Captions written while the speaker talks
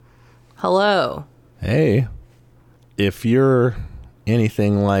Hello. Hey, if you're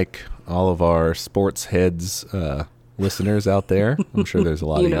anything like all of our sports heads listeners out there, I'm sure there's a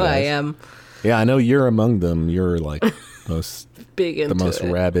lot of you guys. I am. Yeah, I know you're among them. You're like the most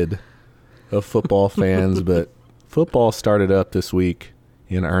rabid of football fans, but football started up this week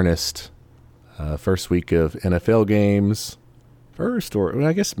in earnest. First week of NFL games.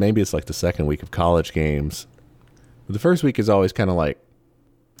 I guess maybe it's like the second week of college games. But the first week is always kind of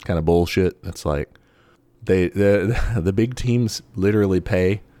bullshit. It's like the big teams literally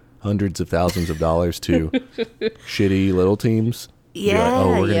pay hundreds of thousands of dollars to shitty little teams. Yeah, like,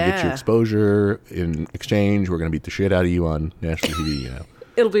 we're going to get you exposure in exchange. We're going to beat the shit out of you on national TV,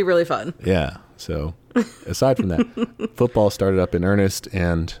 It'll be really fun. Yeah. So aside from that, football started up in earnest.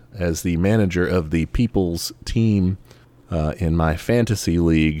 And as the manager of the people's team in my fantasy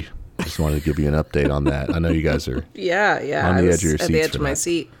league, just wanted to give you an update on that. I know you guys are on the edge of your seats. At the edge of my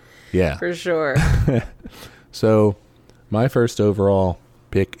seat. Yeah. For sure. So my first overall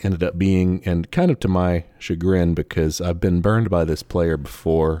pick ended up being, and kind of to my chagrin, because I've been burned by this player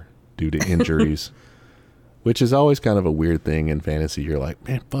before due to injuries, which is always kind of a weird thing in fantasy. You're like,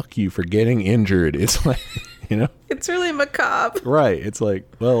 man, fuck you for getting injured. It's like, It's really macabre. Right. It's like,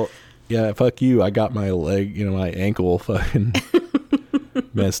 well, yeah, fuck you. I got my leg, my ankle fucking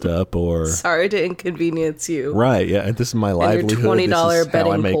messed up, or sorry to inconvenience you. Right. Yeah. And this is my livelihood. Your $20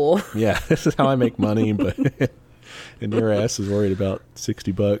 betting pool. Yeah. This is how I make money, but and your ass is worried about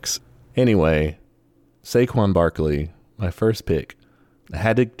 $60. Anyway, Saquon Barkley, my first pick. I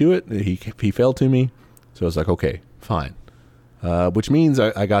had to do it. He fell to me. So I was like, okay, fine. Which means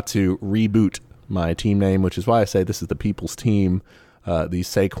I got to reboot my team name, which is why I say this is the people's team, the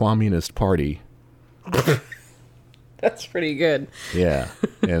Saquomunist Party. That's pretty good. Yeah.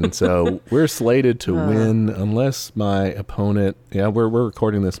 And so we're slated to win unless my opponent, we're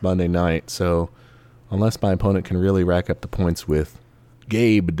recording this Monday night. So unless my opponent can really rack up the points with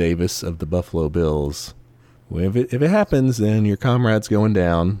Gabe Davis of the Buffalo Bills, if it happens, then your comrade's going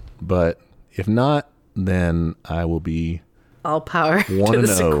down. But if not, then I will be all power to the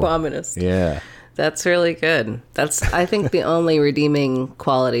Saquomunists. Yeah. That's really good. I think the only redeeming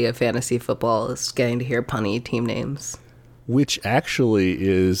quality of fantasy football is getting to hear punny team names. Which actually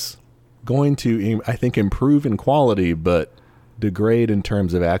is going to, I think, improve in quality, but degrade in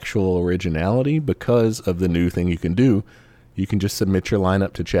terms of actual originality because of the new thing you can do. You can just submit your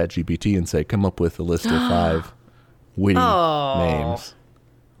lineup to ChatGPT and say, come up with a list of 5 witty names.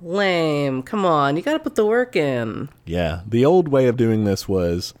 Lame. Come on. You got to put the work in. Yeah. The old way of doing this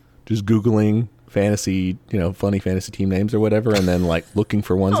was just Googling fantasy, funny fantasy team names or whatever, and then like looking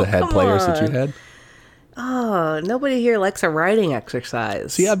for ones that had players that you had. Oh, nobody here likes a writing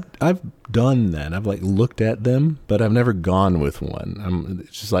exercise. See, I've done that. I've like looked at them, but I've never gone with one.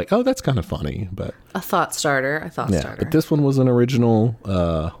 It's just like, oh, that's kind of funny, but a thought starter. But this one was an original.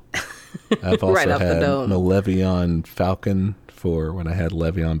 I've also right had the Le'Veon Falcon for when I had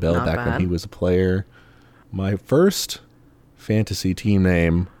Le'Veon Bell when he was a player. My first fantasy team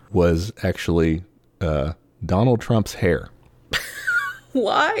name was actually Donald Trump's hair.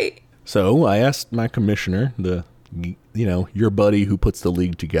 Why? So I asked my commissioner, your buddy who puts the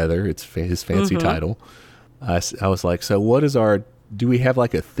league together, it's his fancy title. I was like, so do we have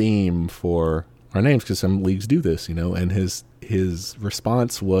like a theme for our names? Because some leagues do this, and his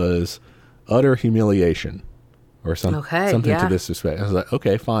response was utter humiliation or something to this respect. I was like,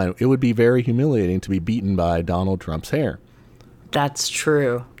 okay, fine. It would be very humiliating to be beaten by Donald Trump's hair. That's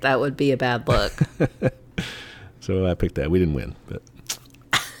true. That would be a bad look. So I picked that. We didn't win, but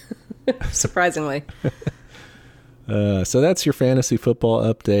surprisingly. So that's your fantasy football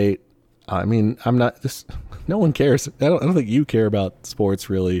update. I mean, no one cares. I don't think you care about sports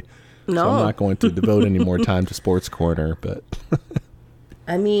really. No. So I'm not going to devote any more time to Sports Corner, but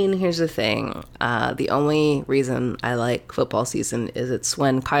I mean, here's the thing. The only reason I like football season is it's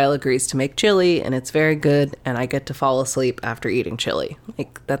when Kyle agrees to make chili, and it's very good, and I get to fall asleep after eating chili.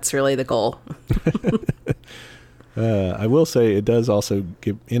 Like, that's really the goal. I will say it does also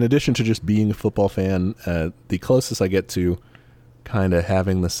give, in addition to just being a football fan, the closest I get to kind of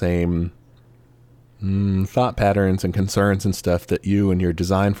having the same thought patterns and concerns and stuff that you and your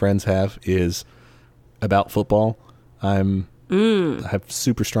design friends have is about football. I have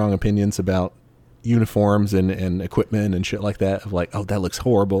super strong opinions about uniforms and equipment and shit like that. Of like, oh, that looks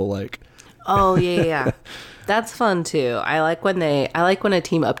horrible. Like, oh yeah. That's fun too. I like when a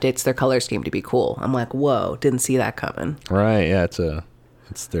team updates their color scheme to be cool. I'm like, whoa, didn't see that coming. Right? Yeah,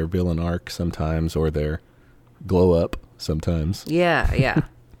 it's their villain arc sometimes, or their glow up sometimes. Yeah.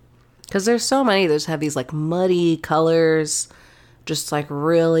 Because there's so many that just have these like muddy colors, just like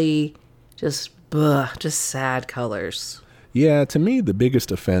really just sad colors. Yeah, to me, the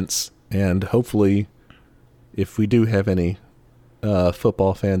biggest offense, and hopefully, if we do have any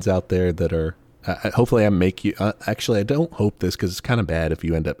football fans out there that are, hopefully I make you, actually, I don't hope this because it's kind of bad if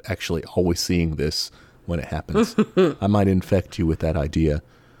you end up actually always seeing this when it happens. I might infect you with that idea.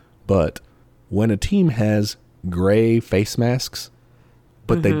 But when a team has gray face masks,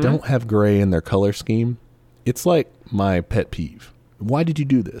 but they don't have gray in their color scheme, it's like my pet peeve. Why did you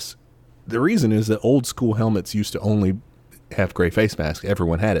do this? The reason is that old school helmets used to only have gray face masks.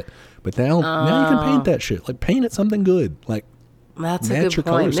 Everyone had it. But now you can paint that shit. Like, paint it something good. Like, that's a good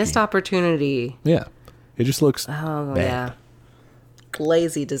point. Missed opportunity. Yeah. It just looks bad. Yeah.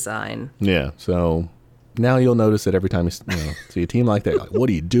 Lazy design. Yeah. So now you'll notice that every time you see a team like that, like, what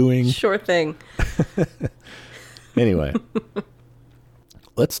are you doing? Sure thing. Anyway,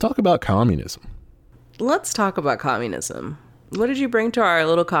 let's talk about communism. Let's talk about communism. What did you bring to our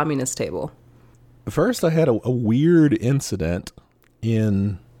little communist table? First, I had a weird incident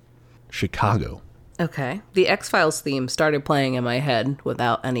in Chicago. Okay. The X-Files theme started playing in my head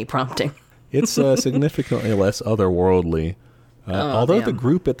without any prompting. It's significantly less otherworldly. Although the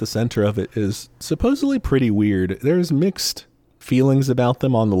group at the center of it is supposedly pretty weird, there's mixed feelings about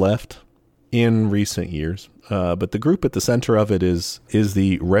them on the left in recent years. But the group at the center of it is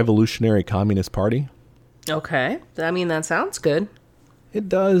the Revolutionary Communist Party. Okay. I mean, that sounds good. It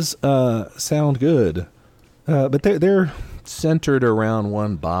does sound good. But they're centered around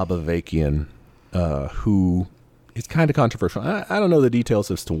one Bob Avakian, who is kind of controversial. I don't know the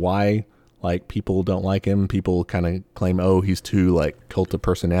details as to why, like, people don't like him. People kind of claim, he's too, like, cult of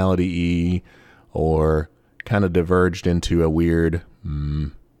personality-y, or kind of diverged into a weird,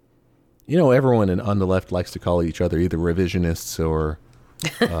 everyone on the left likes to call each other either revisionists or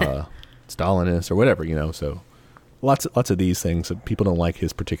Stalinists or whatever, so lots of these things. People don't like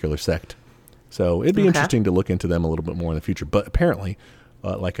his particular sect. So it'd be interesting to look into them a little bit more in the future. But apparently,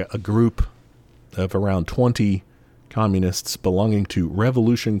 like a group of around 20 communists belonging to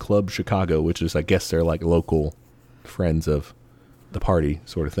Revolution Club Chicago, which is, I guess, they're like local friends of the party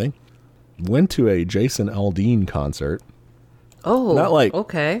sort of thing, went to a Jason Aldean concert. Oh, not like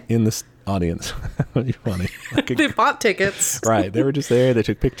okay. In this audience. You're funny. Like they bought tickets. Right. They were just there. They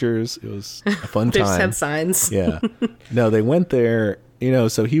took pictures. It was a fun They time. just had signs. Yeah. No, they went there,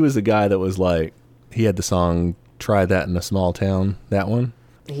 so he was the guy that was like, he had the song Try That in a Small Town, that one.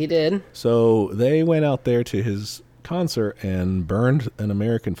 He did. So they went out there to his concert and burned an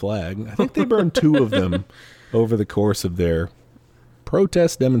American flag. I think they burned 2 of them over the course of their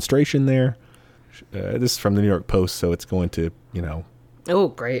protest demonstration there. This is from the New York Post, so it's going to, oh,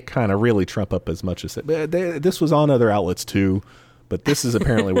 great, kind of really trump up as much as this was on other outlets too, but this is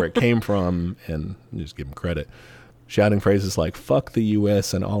apparently where it came from, and just give them credit. Shouting phrases like "fuck the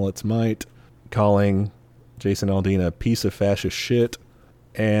U.S." and all its might, calling Jason Aldean a piece of fascist shit,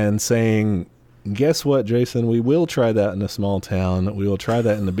 and saying, "Guess what, Jason? We will try that in a small town. We will try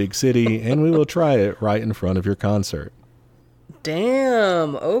that in the big city, and we will try it right in front of your concert."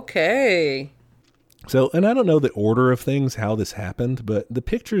 Damn. Okay. So, and I don't know the order of things, how this happened, but the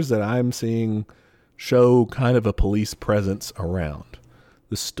pictures that I'm seeing show kind of a police presence around.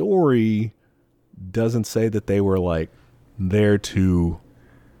 The story doesn't say that they were, like, there to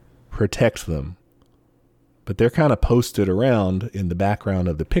protect them, but they're kind of posted around in the background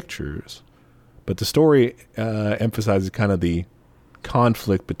of the pictures. But the story emphasizes kind of the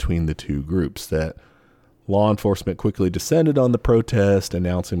conflict between the two groups, that law enforcement quickly descended on the protest,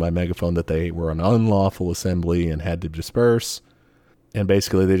 announcing by megaphone that they were an unlawful assembly and had to disperse. And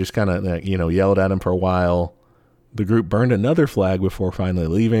basically they just kind of, yelled at them for a while. The group burned another flag before finally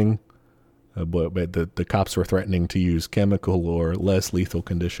leaving. But the cops were threatening to use chemical or less lethal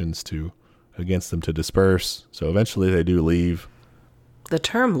conditions against them to disperse. So eventually they do leave. The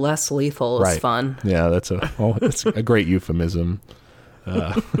term "less lethal" is fun. Yeah, that's a great euphemism.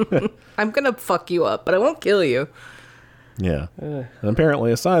 I'm gonna fuck you up, but I won't kill you. Yeah. And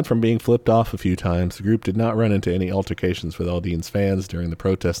apparently, aside from being flipped off a few times, the group did not run into any altercations with Aldean's fans during the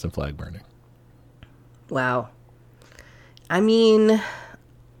protest and flag burning. Wow. I mean,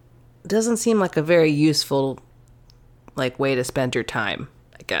 doesn't seem like a very useful, way to spend your time,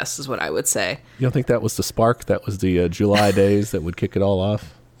 I guess, is what I would say. You don't think that was the spark? That was the July days that would kick it all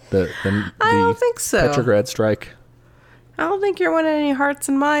off? I don't think so. Petrograd strike? I don't think you're winning any hearts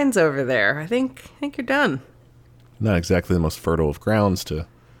and minds over there. I think you're done. Not exactly the most fertile of grounds to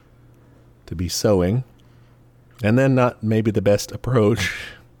be sowing. And then not maybe the best approach.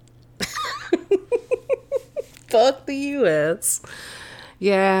 Fuck the U.S.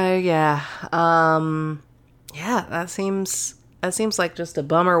 Yeah. Yeah, that seems That seems like just a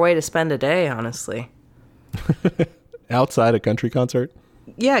bummer way to spend a day, honestly. Outside a country concert?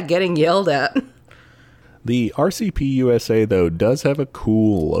 Yeah, getting yelled at. The RCP USA, though, does have a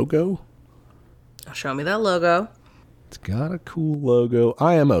cool logo. Show me that logo. It's got a cool logo.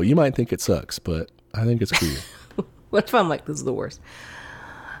 IMO, you might think it sucks, but I think it's cool. What if I'm like, this is the worst?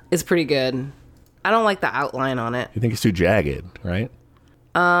 It's pretty good. I don't like the outline on it. You think it's too jagged, right?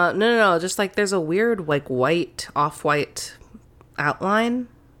 No. Just like there's a weird, like, white, off-white outline.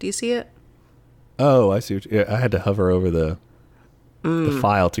 Do you see it? Oh, I see. I had to hover over the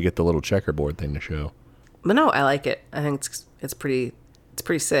file to get the little checkerboard thing to show. But no, I like it. I think it's pretty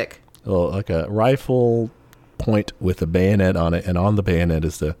sick. Well, like a rifle point with a bayonet on it, and on the bayonet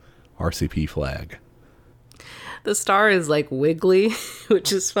is the RCP flag. The star is like wiggly,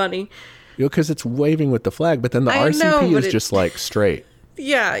 which is funny. Because it's waving with the flag, but then the RCP is just like straight.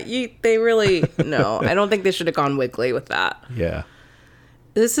 Yeah, they really... No, I don't think they should have gone wiggly with that. Yeah.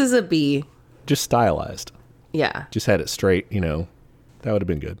 This is a B. Just stylized. Yeah. Just had it straight, that would have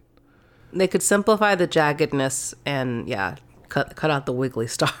been good. They could simplify the jaggedness and, yeah, cut out the wiggly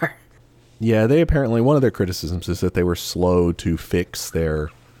star. Yeah, they apparently... One of their criticisms is that they were slow to fix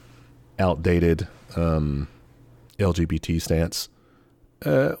their outdated LGBT stance.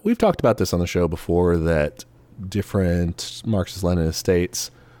 We've talked about this on the show before, that different Marxist-Leninist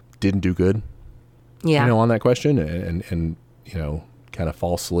states didn't do good, on that question, and kind of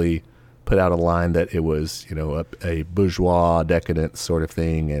falsely put out a line that it was, a bourgeois decadent sort of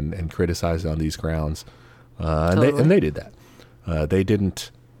thing, and criticized it on these grounds. Totally. and they did that. They didn't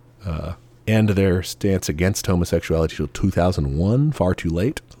end their stance against homosexuality till 2001, far too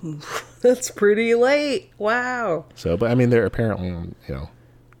late. That's pretty late. Wow. So, but I mean, they're apparently,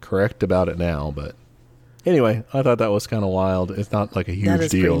 correct about it now, but anyway, I thought that was kind of wild. It's not like a huge that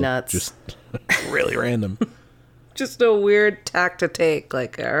is deal. Pretty nuts. Just really random. Just a weird tack to take.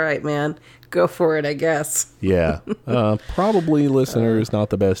 Like, all right, man, go for it, I guess. Yeah. Probably, listeners,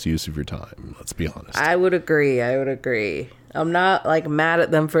 not the best use of your time. Let's be honest. I would agree. I'm not, like, mad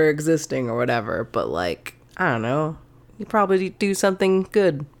at them for existing or whatever, but, like, I don't know. You probably do something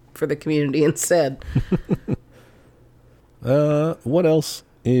good for the community instead. What else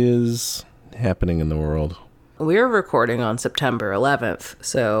is happening in the world? We're recording on September 11th,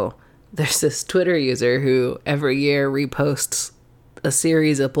 so there's this Twitter user who every year reposts a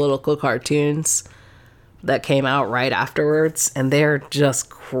series of political cartoons that came out right afterwards, and they're just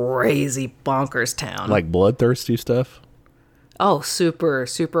crazy bonkers town. Like bloodthirsty stuff? Oh, super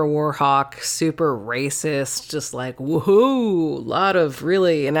warhawk, super racist, just like, woohoo, a lot of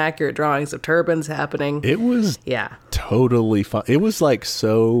really inaccurate drawings of turbans happening. It was totally fun. It was like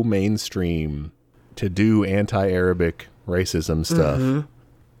so mainstream to do anti-Arabic racism stuff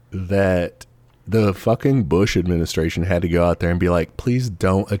that the fucking Bush administration had to go out there and be like, please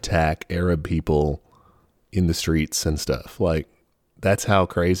don't attack Arab people in the streets and stuff. Like, that's how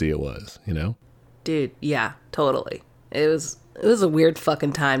crazy it was, Dude, yeah, totally. It was a weird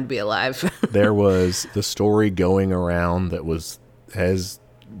fucking time to be alive. There was the story going around that was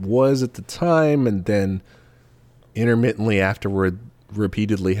at the time, and then intermittently afterward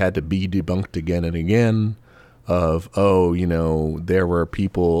repeatedly had to be debunked again and again of, there were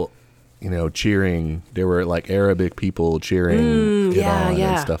people, cheering. There were like Arabic people cheering it on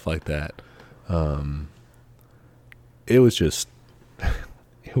and stuff like that. It was just,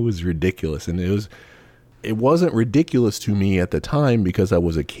 it was ridiculous. And it wasn't ridiculous to me at the time because I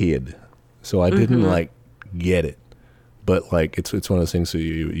was a kid. So I didn't like get it. But like, it's one of those things, so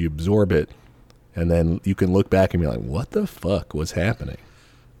you absorb it, and then you can look back and be like, what the fuck was happening?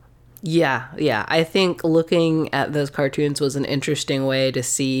 Yeah. I think looking at those cartoons was an interesting way to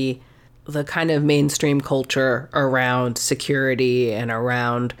see the kind of mainstream culture around security and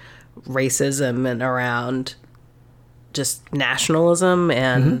around racism and around just nationalism,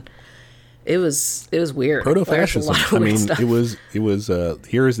 and it was weird. Proto-fascism. I mean, stuff. it was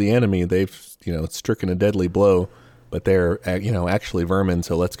here is the enemy. They've stricken a deadly blow, but they're actually vermin.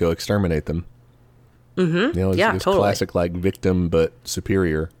 So let's go exterminate them. It's totally. Classic like victim but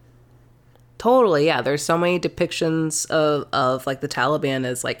superior. Totally, yeah. There's so many depictions of like the Taliban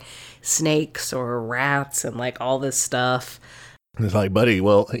as like snakes or rats and like all this stuff. It's like, buddy,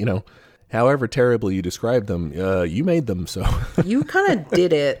 well, however terribly you describe them, you made them, so you kind of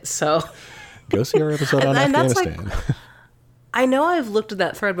did it. So go see our episode on Afghanistan. Like, I know I've looked at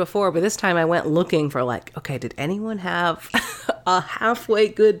that thread before, but this time I went looking for like, okay, did anyone have a halfway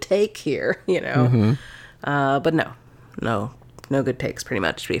good take here? But no good takes pretty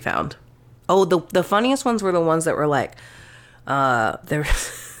much to be found. Oh, the funniest ones were the ones that were like, there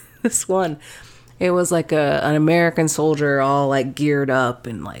this one. It was like an American soldier all like geared up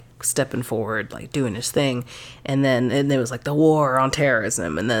and like stepping forward, like doing his thing. And it was like the war on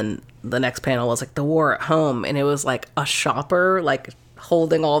terrorism. And then the next panel was like the war at home. And it was like a shopper like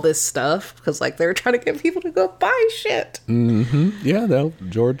holding all this stuff because like they were trying to get people to go buy shit. Mm-hmm. Yeah, though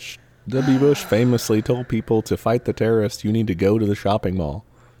George W. Bush famously told people to fight the terrorists, you need to go to the shopping mall.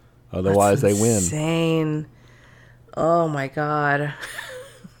 Otherwise they win. Insane. Oh my God.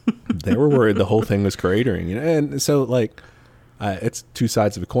 They were worried the whole thing was cratering, you know, and so like, it's two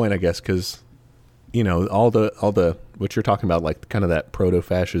sides of a coin, I guess, because, you know, all the what you're talking about, like kind of that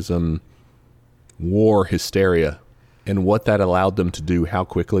proto-fascism war hysteria, and what that allowed them to do, how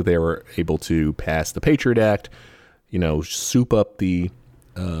quickly they were able to pass the Patriot Act, you know, soup up the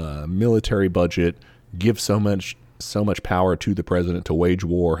military budget, give so much power to the president to wage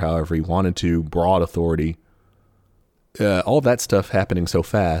war however he wanted to, broad authority. All that stuff happening so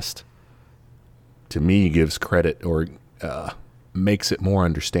fast, to me, gives credit or makes it more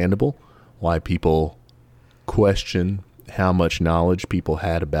understandable why people question how much knowledge people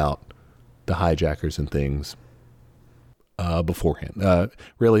had about the hijackers and things beforehand.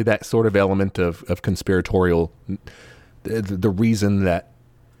 Really, that sort of element of conspiratorial, the reason that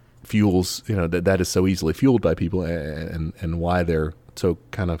fuels, you know, that is so easily fueled by people, and why they're so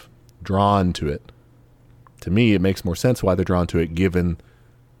kind of drawn to it. To me, it makes more sense why they're drawn to it, given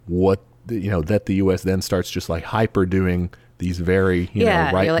what, you know, that the U.S. then starts just like hyper doing these very, you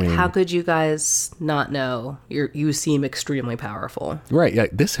know, right you're like, wing. how could you guys not know? You seem extremely powerful. Right. Yeah.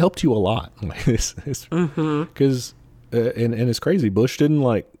 This helped you a lot. Because, and it's crazy. Bush didn't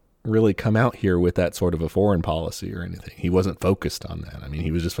like really come out here with that sort of a foreign policy or anything. He wasn't focused on that. I mean, he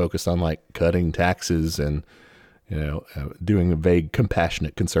was just focused on like cutting taxes and, you know, doing a vague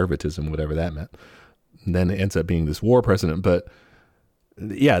compassionate conservatism, whatever that meant. And then it ends up being this war president. But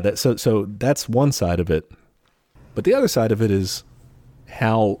yeah, so that's one side of it. But the other side of it is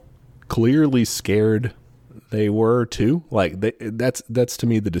how clearly scared they were too. Like that's to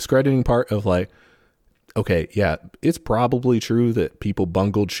me the discrediting part of like, okay, yeah, it's probably true that people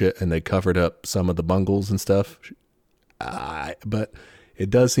bungled shit and they covered up some of the bungles and stuff. But it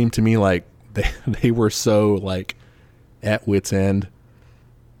does seem to me like they were so like at wit's end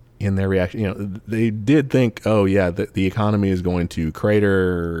in their reaction. You know, they did think, oh yeah, the economy is going to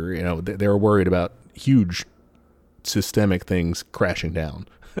crater. You know, they were worried about huge systemic things crashing down.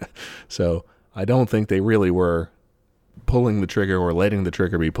 So I don't think they really were pulling the trigger or letting the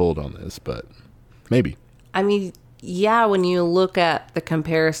trigger be pulled on this, but maybe. I mean, yeah, when you look at the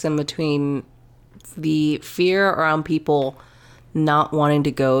comparison between the fear around people not wanting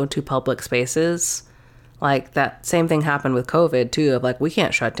to go to public spaces, like that same thing happened with COVID too, of like, we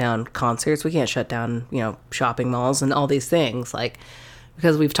can't shut down concerts, we can't shut down, you know, shopping malls and all these things, like,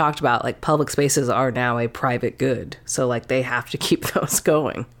 because we've talked about like public spaces are now a private good. So like they have to keep those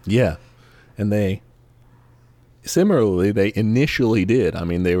going. Yeah. And they initially did. I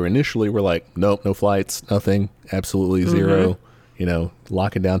mean, they were like, nope, no flights, nothing, absolutely zero, you know,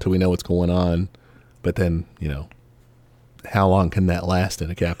 lock it down till we know what's going on. But then, you know, how long can that last in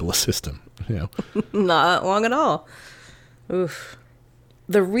a capitalist system? You know, not long at all. Oof.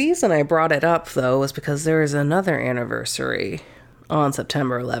 The reason I brought it up though was because there is another anniversary on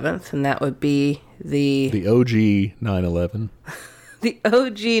September 11th, and that would be the OG 9/11. The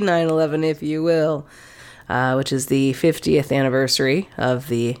OG 9/11, if you will, which is the 50th anniversary of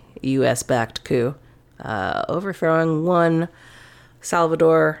the U.S.-backed coup, overthrowing one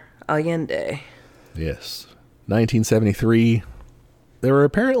Salvador Allende. Yes. 1973. There were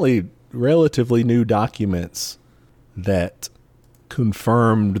apparently relatively new documents that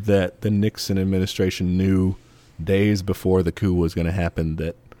confirmed that the Nixon administration knew days before the coup was going to happen,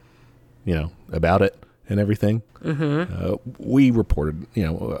 that, you know, about it and everything. We reported, you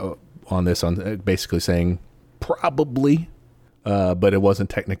know, on this, on basically saying probably, but it wasn't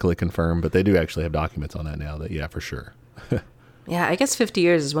technically confirmed, but they do actually have documents on that now that, yeah, for sure. Yeah, I guess 50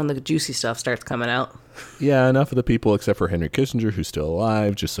 years is when the juicy stuff starts coming out. Yeah, enough of the people, except for Henry Kissinger, who's still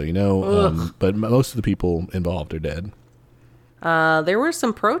alive, just so you know. But most of the people involved are dead. There were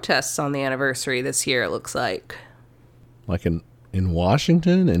some protests on the anniversary this year, it looks like. Like in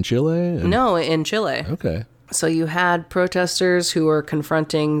Washington and Chile? No, in Chile. Okay. So you had protesters who were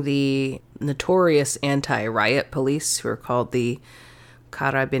confronting the notorious anti-riot police, who are called the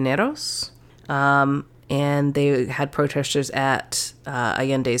Carabineros. And they had protesters at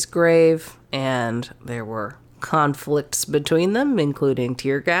Allende's grave, and there were conflicts between them, including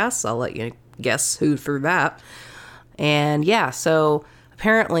tear gas. I'll let you guess who threw that. And yeah, so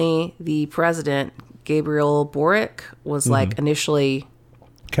apparently the president, Gabriel Boric, was like initially...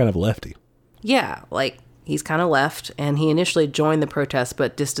 kind of lefty. Yeah, like he's kind of left, and he initially joined the protest,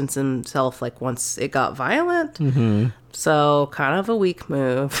 but distanced himself like once it got violent. Mm-hmm. So kind of a weak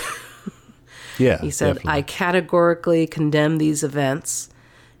move. Yeah, he said, definitely. I categorically condemn these events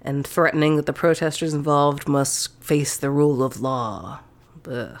and threatening that the protesters involved must face the rule of law.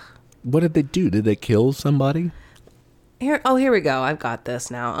 Ugh. What did they do? Did they kill somebody? Here we go. I've got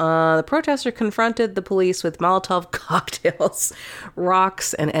this now. The protester confronted the police with Molotov cocktails,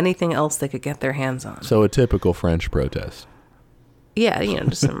 rocks, and anything else they could get their hands on. So a typical French protest. Yeah,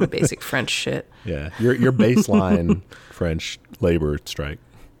 just some basic French shit. Yeah, your baseline French labor strike.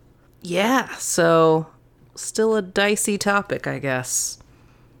 Yeah, so still a dicey topic, I guess.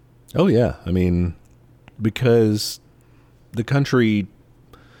 Oh, yeah. I mean, because the country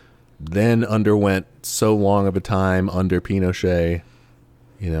then underwent so long of a time under Pinochet,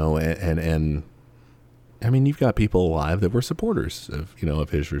 and I mean, you've got people alive that were supporters of, of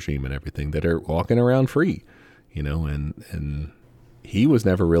his regime and everything that are walking around free, and he was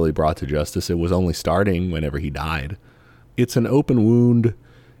never really brought to justice. It was only starting whenever he died. It's an open wound.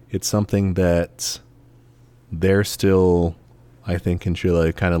 It's something that they're still, I think, in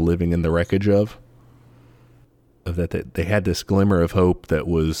Chile kind of living in the wreckage of that they had this glimmer of hope that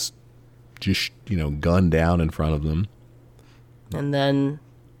was just, gunned down in front of them. And then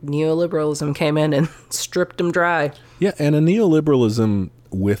neoliberalism came in and stripped them dry. Yeah, and a neoliberalism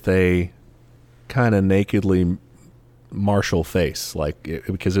with a kind of nakedly martial face,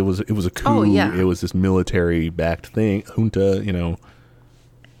 because it was a coup. Oh, yeah. It was this military-backed thing, junta,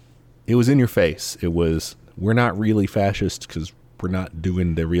 It was in your face. It was, we're not really fascist because we're not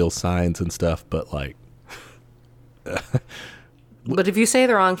doing the real signs and stuff, but like... But if you say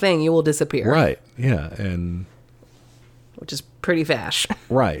the wrong thing, you will disappear. Right, yeah, and... Which is pretty fash.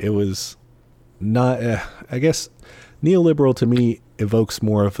 Right, it was not... I guess neoliberal to me evokes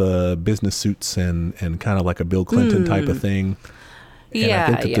more of a business suits and kind of like a Bill Clinton type of thing. And Yeah, I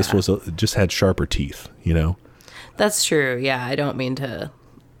think that this was just had sharper teeth, That's true. Yeah, I don't mean to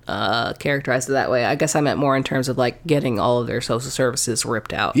characterize it that way. I guess I meant more in terms of like getting all of their social services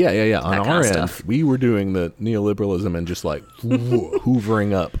ripped out. Yeah. On That our end, stuff. we were doing the neoliberalism and just like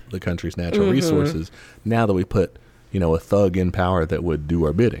hoovering up the country's natural resources. Now that we put, a thug in power that would do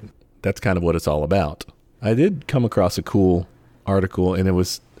our bidding. That's kind of what it's all about. I did come across a cool article, and I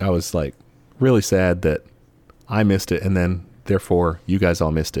was like really sad that I missed it, and then therefore you guys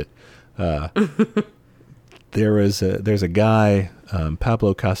all missed it. There's a guy,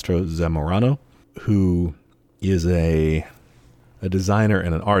 Pablo Castro Zamorano, who is a designer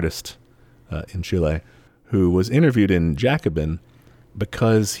and an artist in Chile, who was interviewed in Jacobin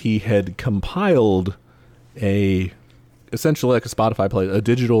because he had compiled essentially like a Spotify play, a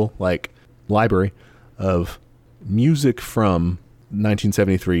digital like library of music from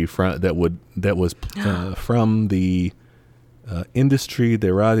 1973 that was from the industry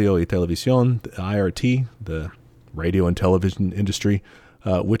de radio y televisión, the IRT, the radio and television industry,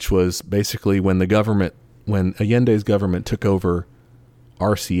 which was basically when Allende's government took over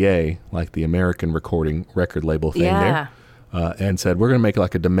RCA, like the American record label thing there, and said, we're going to make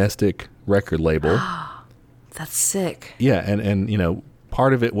like a domestic record label. That's sick. Yeah, and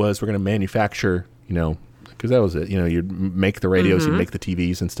part of it was we're going to manufacture, because that was it. You'd make the radios, you'd make the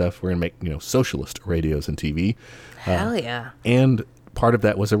TVs and stuff. We're going to make, socialist radios and TV. Hell yeah. And part of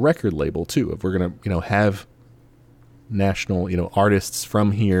that was a record label, too. If we're going to, have national, artists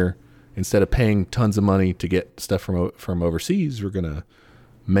from here, instead of paying tons of money to get stuff from overseas, we're going to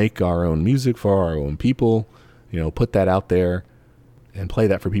make our own music for our own people, put that out there and play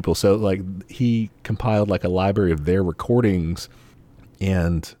that for people. So like he compiled like a library of their recordings,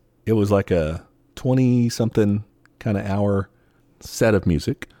 and it was like a 20-something kind of hour set of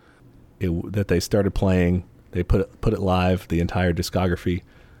music that they started playing. They put it live, the entire discography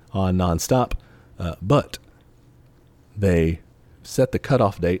on nonstop, but they set the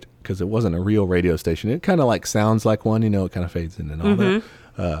cutoff date because it wasn't a real radio station. It kind of like sounds like one, it kind of fades in and all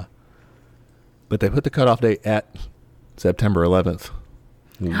that. But they put the cutoff date at September 11th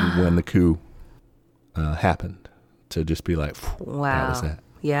when the coup happened, to just be like, Wow. that was that.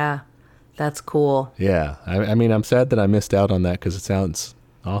 Yeah, that's cool. Yeah, I mean, I'm sad that I missed out on that because it sounds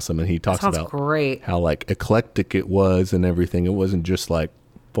awesome, and he talks Sounds about great. how like eclectic it was and everything. It wasn't just like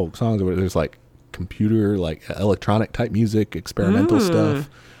folk songs. There's like computer, like electronic type music, experimental stuff,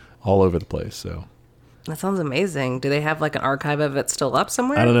 all over the place. So That sounds amazing. Do they have like an archive of it still up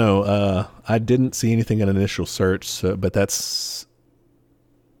somewhere? I don't know. I didn't see anything in initial search, but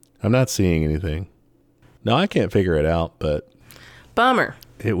I'm not seeing anything. No, I can't figure it out, but Bummer.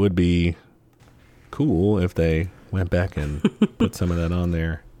 it would be cool if they went back and put some of that on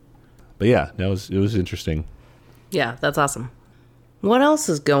there. But yeah, it was interesting. Yeah, that's awesome. What else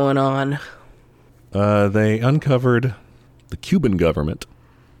is going on? They uncovered, the Cuban government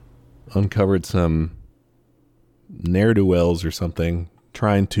uncovered some ne'er-do-wells or something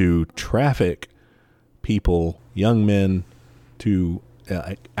trying to traffic people, young men, to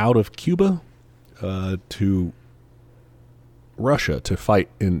out of Cuba to Russia to fight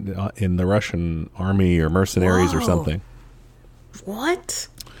in the Russian army or mercenaries or something. What?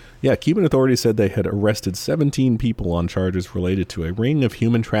 Yeah, Cuban authorities said they had arrested 17 people on charges related to a ring of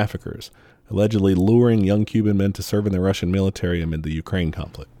human traffickers, allegedly luring young Cuban men to serve in the Russian military amid the Ukraine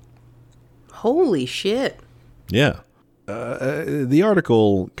conflict. Holy shit. Yeah. The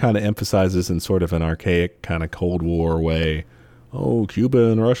article kind of emphasizes in sort of an archaic kind of Cold War way, oh,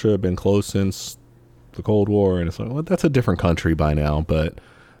 Cuba and Russia have been close since the Cold War. And it's like, well, that's a different country by now. But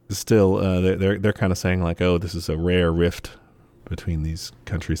still, they're kind of saying like, oh, this is a rare rift between these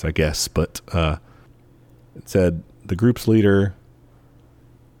countries, I guess. But it said the group's leader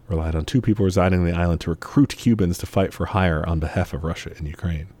relied on 2 people residing on the island to recruit Cubans to fight for hire on behalf of Russia in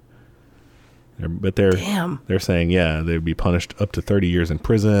Ukraine. But they're saying, yeah, they'd be punished up to 30 years in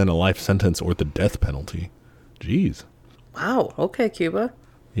prison, a life sentence, or the death penalty. Jeez. Wow. Okay, Cuba.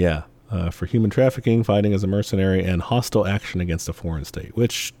 Yeah. For human trafficking, fighting as a mercenary, and hostile action against a foreign state.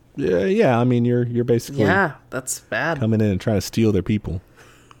 Which, yeah, I mean, you're basically that's bad. Coming in and trying to steal their people.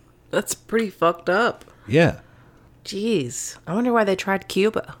 That's pretty fucked up. Yeah. Jeez. I wonder why they tried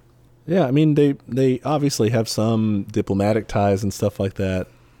Cuba. Yeah, I mean, they obviously have some diplomatic ties and stuff like that.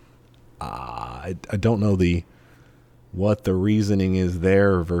 I don't know what the reasoning is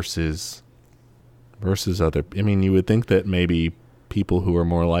there versus other. I mean, you would think that maybe people who are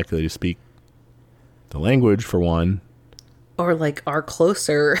more likely to speak the language, for one, or like are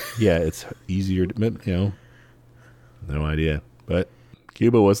closer. Yeah, it's easier to, no idea. But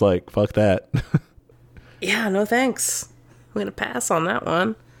Cuba was like, fuck that. Yeah, no thanks. I'm gonna pass on that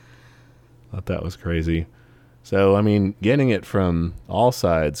one. Thought that was crazy. So, I mean, getting it from all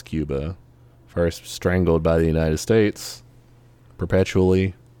sides, Cuba, first strangled by the United States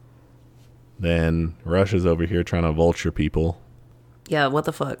perpetually, then Russia's over here trying to vulture people. Yeah, what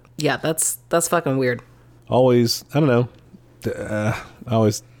the fuck? Yeah, that's fucking weird. Always, I don't know. I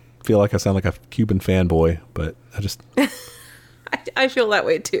always feel like I sound like a Cuban fanboy, but I just... I feel that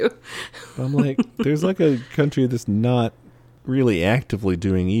way too. I'm like, there's like a country that's not really actively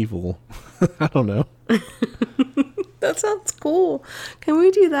doing evil. I don't know. That sounds cool. Can we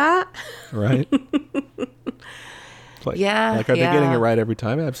do that? Right? Like, yeah. Like, are they getting it right every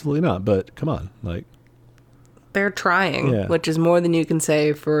time? Absolutely not. But come on, like, they're trying, which is more than you can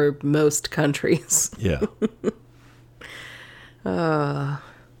say for most countries. Yeah.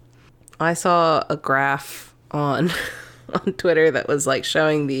 I saw a graph on Twitter that was like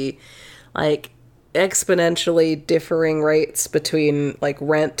showing the like exponentially differing rates between like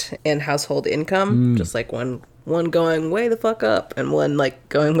rent and household income, just like one going way the fuck up and one like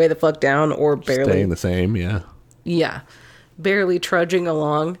going way the fuck down, or barely staying the same. Yeah, barely trudging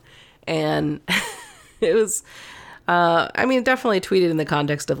along. And it was I mean, definitely tweeted in the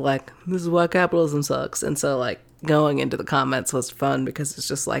context of like, this is why capitalism sucks. And so like going into the comments was fun because it's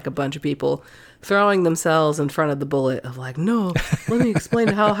just like a bunch of people throwing themselves in front of the bullet of like, no, let me explain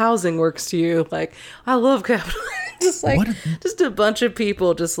how housing works to you. Like, I love capitalism. Just like, just a bunch of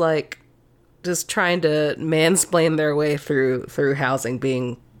people just like, just trying to mansplain their way through housing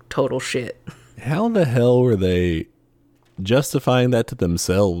being total shit. How the hell were they justifying that to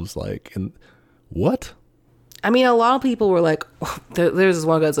themselves? Like, and what? I mean, a lot of people were like, there's this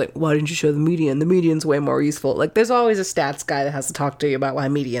one guy's like, why didn't you show the median? The median's way more useful. Like, there's always a stats guy that has to talk to you about why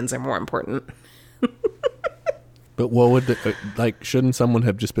medians are more important. But what would shouldn't someone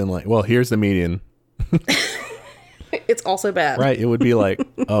have just been like, well, here's the median. It's also bad. Right. It would be like,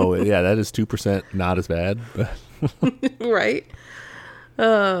 oh, yeah, that is 2% not as bad. Right.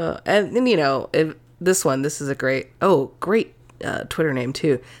 And this is a great Twitter name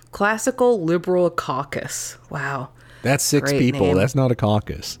too. Classical Liberal Caucus. Wow. That's 6 people. Name. That's not a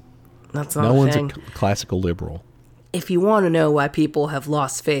caucus. That's not no a one's thing. A classical liberal. If you want to know why people have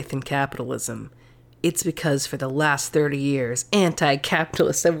lost faith in capitalism, it's because for the last 30 years,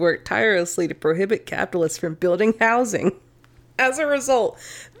 anti-capitalists have worked tirelessly to prohibit capitalists from building housing. As a result,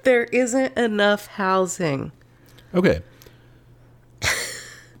 there isn't enough housing. Okay.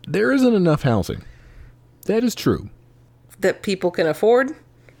 There isn't enough housing. That is true. That people can afford?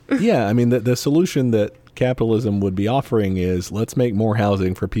 Yeah, I mean, the solution that capitalism would be offering is let's make more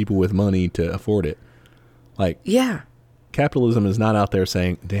housing for people with money to afford it. Like, yeah. Capitalism is not out there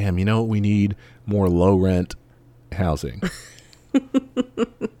saying, damn, we need more low rent housing.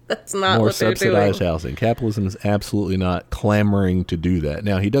 That's not more what they're subsidized doing. housing. Capitalism is absolutely not clamoring to do that.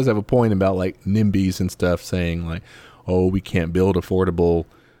 Now, he does have a point about like NIMBYs and stuff saying like, oh, we can't build affordable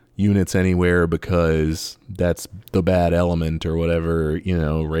units anywhere because that's the bad element or whatever,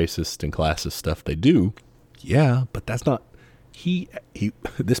 racist and classist stuff they do. Yeah, but that's not he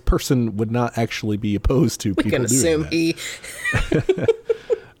this person would not actually be opposed to We people can doing assume that. he.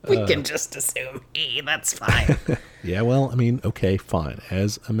 We can just assume he. That's fine. Yeah, well, I mean, okay, fine.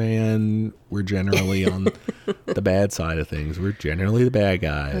 As a man, we're generally on the bad side of things. We're generally the bad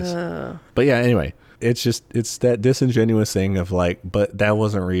guys. But yeah, anyway, it's that disingenuous thing of like, but that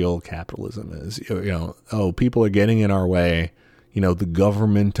wasn't real capitalism. Is people are getting in our way. The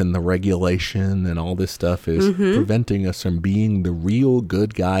government and the regulation and all this stuff is preventing us from being the real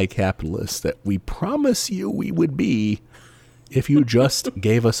good guy capitalists that we promise you we would be if you just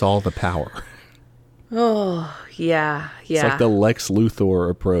gave us all the power. Oh, yeah. It's like the Lex Luthor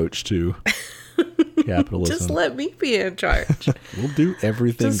approach to capitalism. Just let me be in charge. We'll do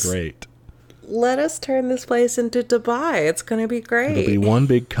everything great. Let us turn this place into Dubai. It's going to be great. It'll be one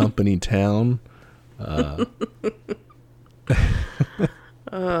big company town.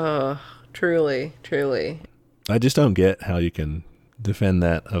 Oh, truly, truly. I just don't get how you can defend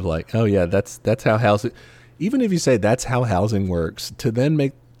that of like, oh yeah, that's how housing. Even if you say that's how housing works, to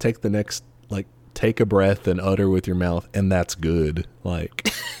then take the next, like, take a breath and utter with your mouth, and that's good.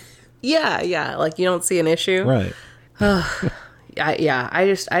 Like, yeah. Like, you don't see an issue, right? I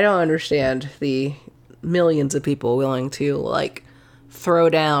don't understand the millions of people willing to like throw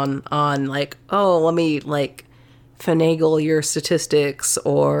down on like, oh, let me like finagle your statistics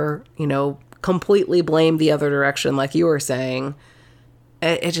or completely blame the other direction, like you were saying.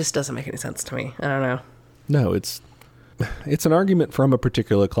 It just doesn't make any sense to me. I don't know. No, it's an argument from a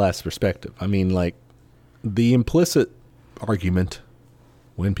particular class perspective. I mean, like, the implicit argument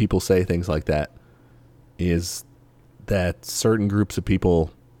when people say things like that is that certain groups of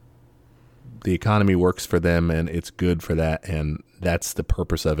people, the economy works for them and it's good for that, and that's the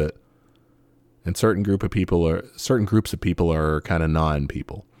purpose of it. And certain groups of people are kind of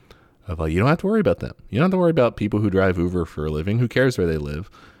non-people. Of like, you don't have to worry about them. You don't have to worry about people who drive Uber for a living. Who cares where they live?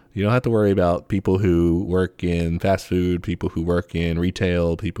 You don't have to worry about people who work in fast food, people who work in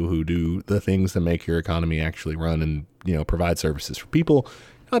retail, people who do the things that make your economy actually run and, provide services for people.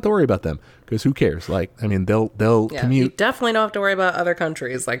 You don't have to worry about them because who cares? Like, I mean, they'll commute. You definitely don't have to worry about other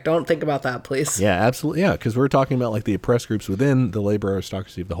countries. Like, don't think about that, please. Yeah, absolutely. Yeah, because we're talking about like the oppressed groups within the labor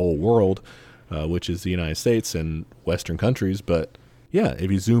aristocracy of the whole world, which is the United States and Western countries. But yeah, if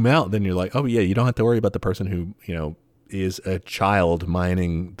you zoom out, then you're like, oh yeah, you don't have to worry about the person who, is a child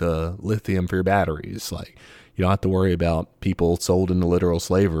mining the lithium for your batteries. Like, you don't have to worry about people sold into literal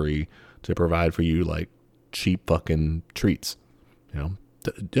slavery to provide for you like cheap fucking treats.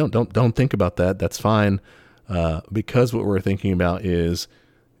 Don't think about that. That's fine. Because what we're thinking about is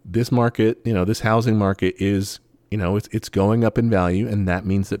this market, this housing market is, it's going up in value, and that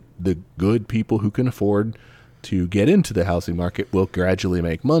means that the good people who can afford to get into the housing market will gradually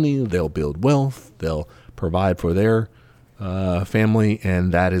make money. They'll build wealth. They'll provide for their family,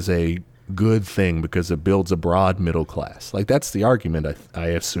 and that is a good thing because it builds a broad middle class. Like, that's the argument, I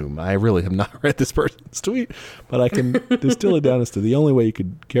assume. I really have not read this person's tweet, but I can distill it down as to the only way you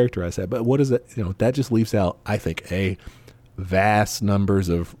could characterize that. But what is it? That just leaves out, I think, a vast numbers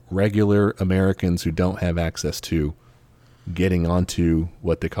of regular Americans who don't have access to getting onto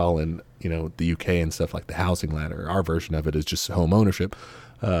what they call in, the UK and stuff like the housing ladder. Our version of it is just home ownership.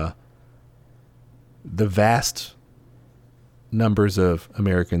 The vast numbers of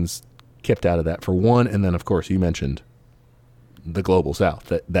Americans kept out of that, for one, and then of course you mentioned the global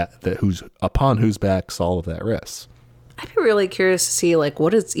South, that who's upon whose backs all of that rests. I'd be really curious to see like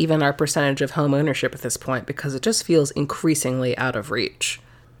what is even our percentage of home ownership at this point, because it just feels increasingly out of reach.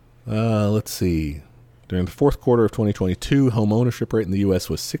 Let's see. During the fourth quarter of 2022, home ownership rate in the U.S.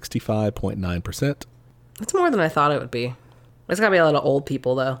 was 65.9%. That's more than I thought it would be. There's gotta be a lot of old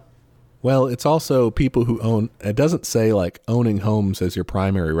people though. Well, it's also people who own, it doesn't say like owning homes as your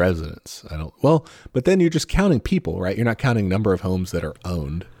primary residence. But then you're just counting people, right? You're not counting number of homes that are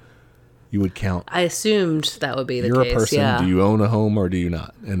owned. You would count. I assumed that would be the you're case. You're a person. Yeah. Do you own a home or do you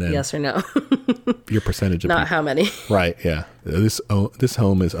not? And then yes or no. Your percentage of not people. How many. Right. Yeah. This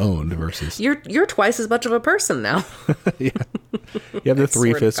home is owned versus. You're twice as much of a person now. Yeah. You have the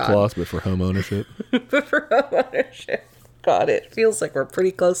 3/5 clause, but for home ownership. But for home ownership. God, it feels like we're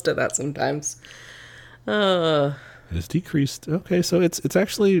pretty close to that sometimes. It's decreased. Okay, so it's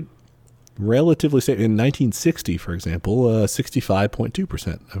actually relatively safe. In 1960, for example,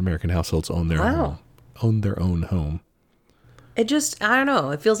 65.2% of American households own their own home. It just, I don't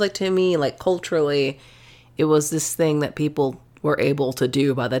know. It feels like to me, like culturally, it was this thing that people were able to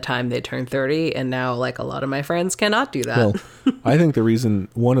do by the time they turned 30. And now, like, a lot of my friends cannot do that. Well, I think the reason,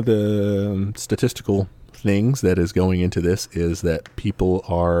 one of the statistical things that is going into this is that people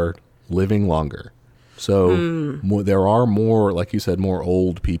are living longer. So there are more, like you said, more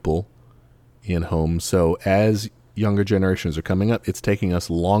old people in homes. So as younger generations are coming up, it's taking us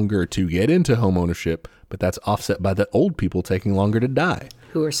longer to get into home ownership, but that's offset by the old people taking longer to die.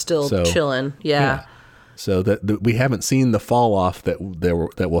 Who are still chilling. Yeah. So that we haven't seen the fall off that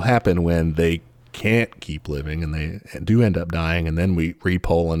will happen when they can't keep living and they do end up dying, and then we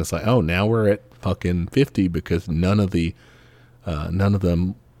repoll and it's like, oh, now we're at fucking 50 because none of them,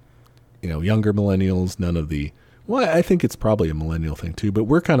 younger millennials, well, I think it's probably a millennial thing too, but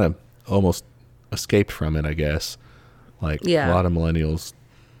we're kind of almost escaped from it, I guess. Like a lot of millennials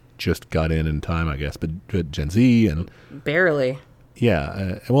just got in time, I guess, but Gen Z and barely.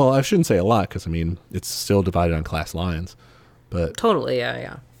 Yeah. Well, I shouldn't say a lot because, I mean, it's still divided on class lines. But totally,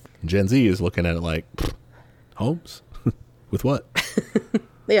 yeah. Gen Z is looking at it like, homes? With what?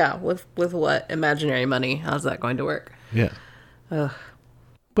 Yeah, with what? Imaginary money. How's that going to work? Yeah.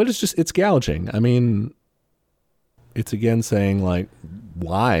 But it's gouging. I mean, it's again saying, like,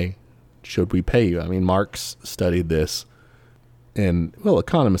 why should we pay you? I mean, Marx studied this. And, well,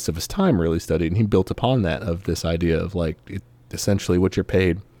 economists of his time really studied, and he built upon that of this idea of, like, essentially what you're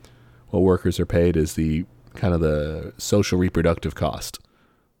paid, what workers are paid is the kind of the social reproductive cost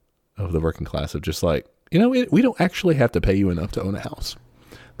of the working class, of just like, we don't actually have to pay you enough to own a house.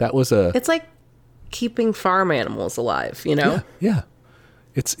 That was it's like keeping farm animals alive, Yeah.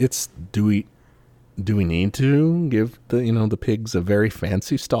 It's do we need to give the pigs a very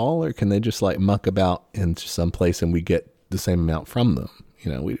fancy stall, or can they just like muck about in some place and we get the same amount from them?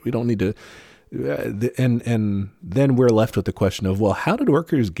 We don't need to. And then we're left with the question of, well, how did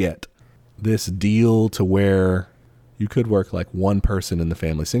workers get this deal to where you could work like one person in the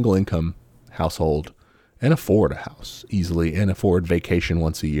family, single income household, and afford a house easily and afford vacation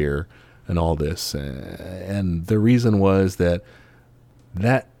once a year and all this? And the reason was that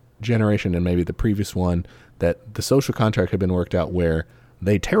generation and maybe the previous one, that the social contract had been worked out where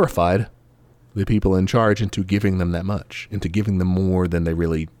they terrified the people in charge into giving them that much, into giving them more than they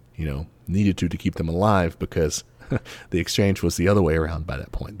really, needed to keep them alive, because the exchange was the other way around by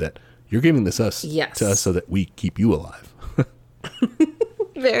that point, that you're giving to us so that we keep you alive.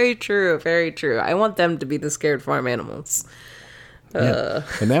 Very true. Very true. I want them to be the scared farm animals. And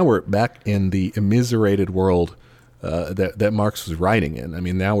now we're back in the immiserated world that Marx was writing in. I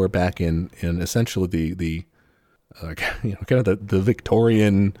mean, now we're back in essentially the kind of the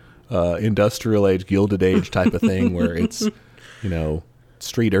Victorian industrial age, Gilded Age type of thing, where it's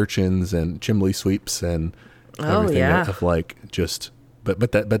street urchins and chimney sweeps and everything of like just.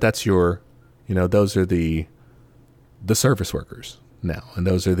 But that's your, those are the service workers now, and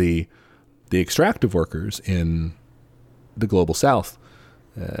those are the extractive workers in the global South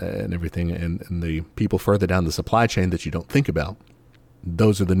and everything, and the people further down the supply chain that you don't think about.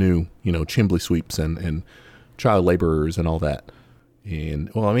 Those are the new, chimney sweeps and child laborers and all that. And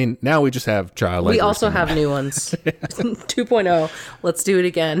well, I mean, now we just have child laborers. We also have new ones. 2.0. Let's do it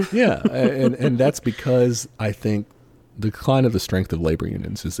again. Yeah, and that's because I think the decline of the strength of labor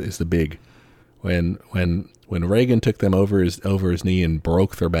unions is the big. When Reagan took them over his knee and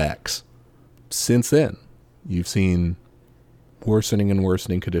broke their backs, since then you've seen worsening and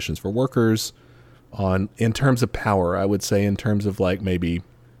worsening conditions for workers. In terms of power, I would say in terms of like maybe,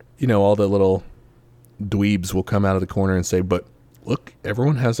 all the little dweebs will come out of the corner and say, but look,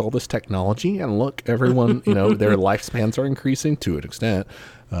 everyone has all this technology, and look, everyone, their lifespans are increasing to an extent.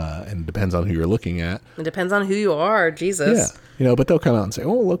 And it depends on who you're looking at. It depends on who you are, Jesus. Yeah. But they'll come out and say,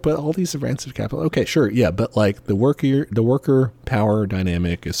 oh, look, but all these advances of capital. Okay, sure. Yeah. But like the worker power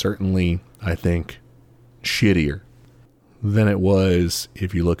dynamic is certainly, I think, shittier than it was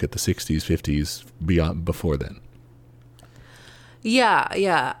if you look at the 60s, 50s, before then.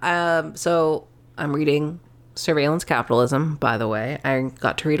 Yeah. So I'm reading Surveillance Capitalism, by the way. I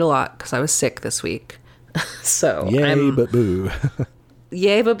got to read a lot because I was sick this week. So but boo.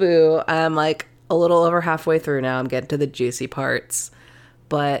 Yay, baboo. I'm like a little over halfway through now. I'm getting to the juicy parts.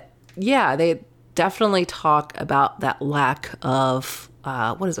 But yeah, they definitely talk about that lack of,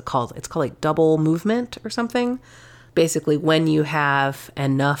 what is it called? It's called like double movement or something. Basically, when you have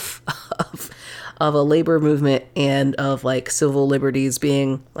enough of a labor movement and of like civil liberties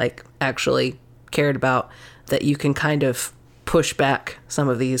being like actually cared about, that you can kind of push back some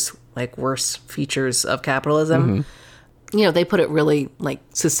of these like worse features of capitalism. they put it really like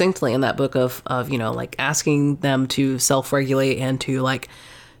succinctly in that book of, like asking them to self-regulate and to like,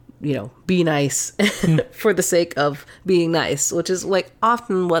 be nice for the sake of being nice, which is like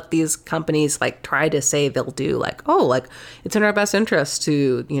often what these companies like try to say they'll do. Like, oh, like it's in our best interest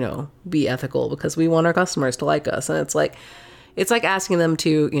to, be ethical because we want our customers to like us. And it's like asking them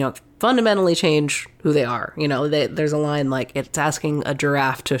to, fundamentally change who they are. There's a line like it's asking a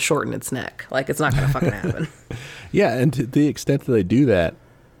giraffe to shorten its neck. Like it's not going to fucking happen. Yeah. And to the extent that they do that,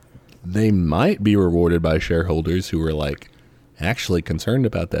 they might be rewarded by shareholders who are like, actually concerned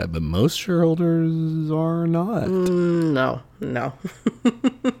about that, but most shareholders are not. No.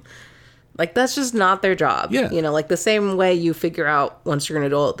 Like that's just not their job. Yeah. Like the same way you figure out once you're an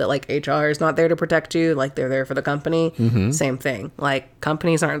adult that like HR is not there to protect you, like they're there for the company. Same thing. Like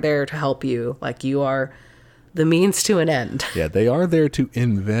companies aren't there to help you. Like you are the means to an end. Yeah, they are there to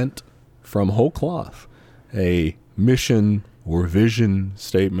invent from whole cloth a mission or vision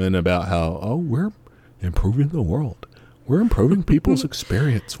statement about how, we're improving the world. We're improving people's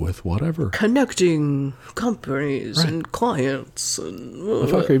experience with whatever. Connecting companies and clients. And well,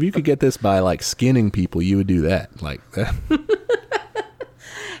 fucker, if you could get this by like skinning people, you would do that. Like that.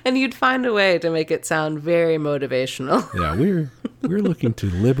 And you'd find a way to make it sound very motivational. Yeah, we're looking to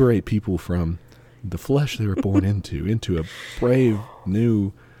liberate people from the flesh they were born into a brave,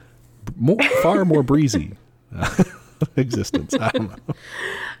 new, far more breezy existence. I don't know.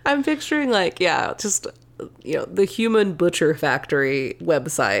 I'm picturing like, just the Human Butcher Factory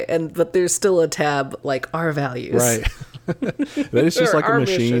website, but there's still a tab like our values. Right. That is just like a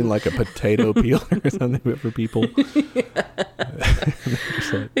machine, mission. Like a potato peeler or something for people.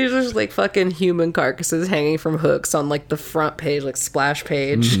 These are just like fucking human carcasses hanging from hooks on like the front page, like splash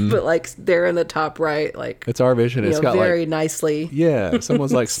page, but like they're in the top right. Like it's our vision. It's got very like, nicely. Yeah,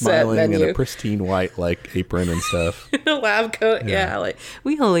 someone's like smiling in a pristine white like apron and stuff. A lab coat. Yeah, like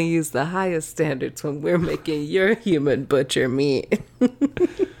we only use the highest standards when we're making your human butcher meat.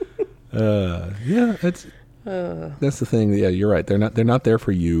 Yeah, that's the thing. Yeah, you're right. They're not there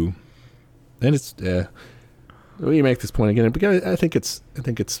for you. And it's we make this point again because I think it's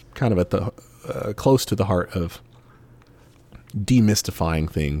kind of at the close to the heart of demystifying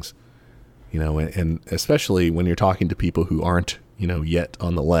things, and especially when you're talking to people who aren't yet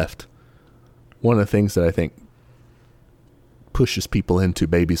on the left. One of the things that I think pushes people into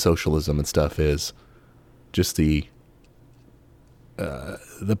baby socialism and stuff is just the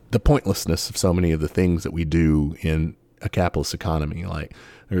pointlessness of so many of the things that we do in a capitalist economy. Like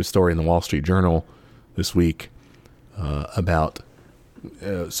there's a story in the Wall Street Journal this week about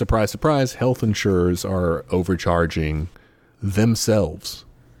surprise, surprise, health insurers are overcharging themselves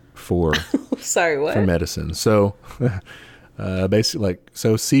for for medicine. So basically,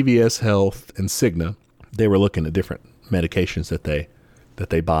 so CVS Health and Cigna, they were looking at different medications that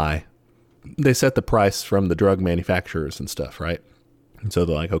they buy. They set the price from the drug manufacturers and stuff, right? And so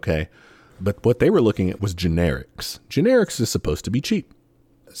they're like, okay. But what they were looking at was generics. Generics is supposed to be cheap.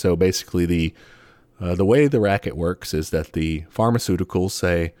 So basically the way the racket works is that the pharmaceuticals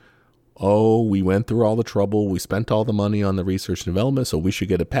say, oh, we went through all the trouble. We spent all the money on the research and development, so we should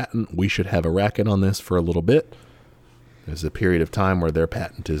get a patent. We should have a racket on this for a little bit. There's a period of time where their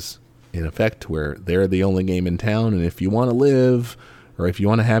patent is in effect, where they're the only game in town. And if you want to live or if you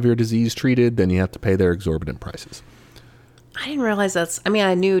want to have your disease treated, then you have to pay their exorbitant prices. I didn't realize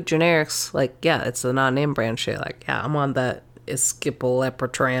I knew generics, like, yeah, it's the non-name brand shit. Like, yeah, I'm on that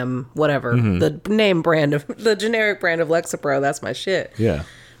Escipilepotram, whatever. The generic brand of Lexapro, that's my shit. Yeah.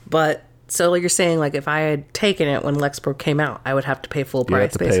 But, so you're saying, like, if I had taken it when Lexapro came out, I would have to pay full price, You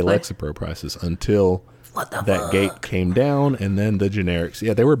have to basically? pay Lexapro prices until that gate came down, and then the generics.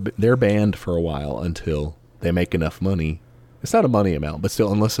 Yeah, they're banned for a while until they make enough money. It's not a money amount, but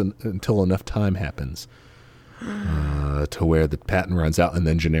still, until enough time happens to where the patent runs out, and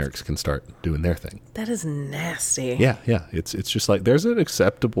then generics can start doing their thing. That is nasty. Yeah. It's just like there's an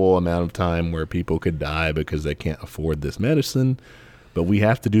acceptable amount of time where people could die because they can't afford this medicine, but we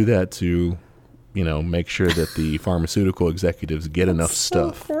have to do that to, make sure that the pharmaceutical executives get enough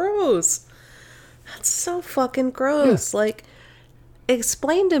stuff. So gross. That's so fucking gross. Yeah. Like,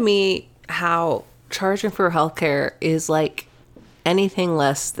 explain to me how charging for healthcare is like anything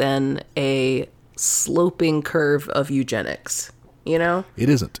less than a sloping curve of eugenics, It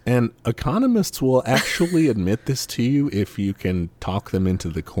isn't. And economists will actually admit this to you if you can talk them into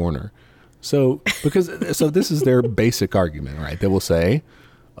the corner. So this is their basic argument, right? They will say,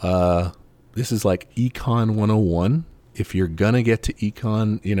 this is like Econ 101. if you're going to get to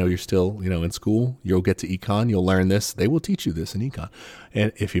econ, you're still, in school, you'll get to econ, you'll learn this. They will teach you this in econ.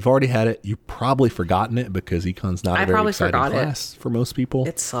 And if you've already had it, you've probably forgotten it because econ's not a very exciting class for most people.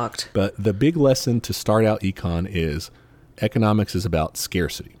 It sucked. But the big lesson to start out econ is economics is about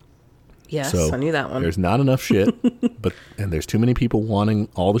scarcity. Yes, so I knew that one. There's not enough shit, and there's too many people wanting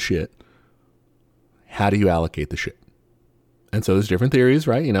all the shit. How do you allocate the shit? And so there's different theories,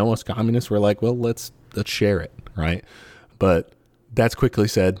 right? Us communists were like, well, let's share it, right? But that's quickly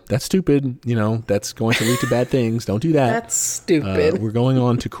said, that's stupid. That's going to lead to bad things. Don't do that. That's stupid. We're going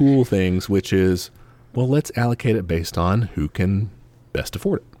on to cool things, which is, well, let's allocate it based on who can best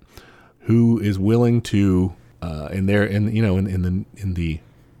afford it, who is willing to, in the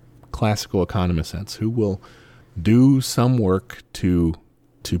classical economist sense, who will do some work to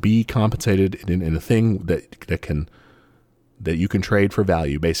be compensated in a thing that you can trade for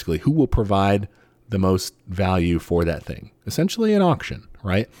value. Basically, who will provide the most value for that thing, essentially an auction,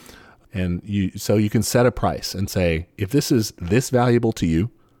 right? And you can set a price and say, if this is this valuable to you,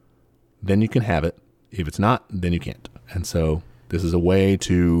 then you can have it. If it's not, then you can't. And so this is a way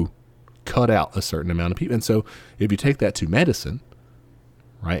to cut out a certain amount of people. And so if you take that to medicine,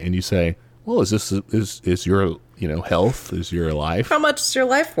 right, and you say, well, is your health, is your life, how much is your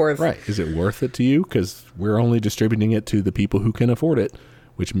life worth? Right, is it worth it to you? Because we're only distributing it to the people who can afford it,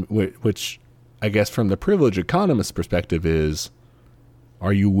 which I guess from the privileged economist perspective is,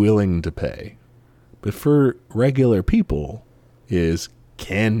 are you willing to pay? But for regular people is,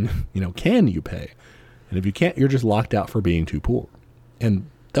 can you pay? And if you can't, you're just locked out for being too poor. And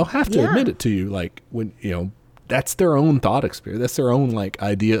they'll have to admit it to you, like when, that's their own thought experience. That's their own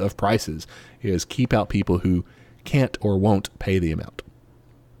idea of prices, is keep out people who can't or won't pay the amount.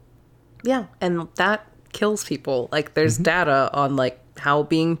 Yeah, and that kills people. There's data on how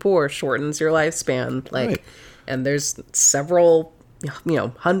being poor shortens your lifespan. Right. And there's several,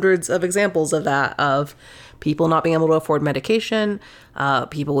 hundreds of examples of that, of people not being able to afford medication,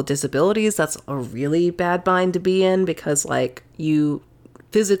 people with disabilities. That's a really bad bind to be in, because you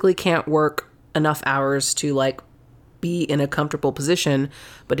physically can't work enough hours to be in a comfortable position.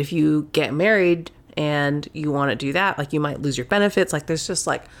 But if you get married and you want to do that, you might lose your benefits. There's just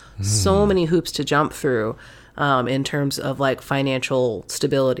so many hoops to jump through in terms of financial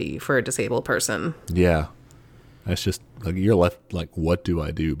stability for a disabled person. Yeah. That's just you're left what do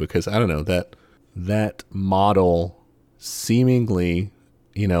I do? Because I don't know, that model seemingly,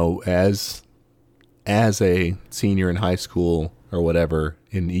 as a senior in high school or whatever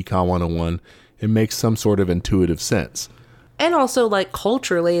in Econ 101, it makes some sort of intuitive sense. And also,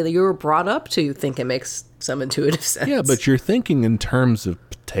 culturally, you were brought up to think it makes some intuitive sense. Yeah, but you're thinking in terms of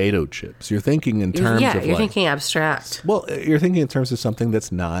potato chips. You're thinking in terms of you're thinking abstract. Well, you're thinking in terms of something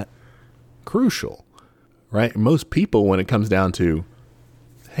that's not crucial, right? Most people, when it comes down to,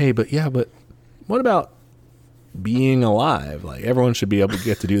 hey, but what about being alive? Everyone should be able to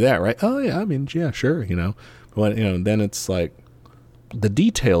get to do that, right? Oh, yeah, yeah, sure, But, then it's the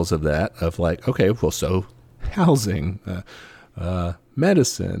details of that, of okay, well, so housing,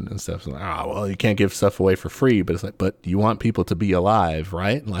 medicine and stuff. Well, you can't give stuff away for free, but it's but you want people to be alive,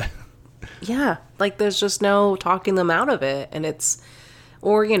 right? Yeah, there's just no talking them out of it. And it's,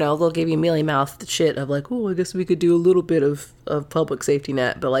 or, they'll give you mealy-mouthed shit of oh, I guess we could do a little bit of public safety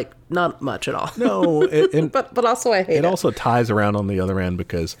net, but not much at all. No. But also I hate it. It also ties around on the other end,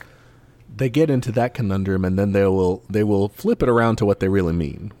 because they get into that conundrum and then they will flip it around to what they really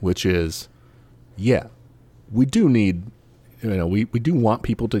mean, which is, yeah, we do need, we do want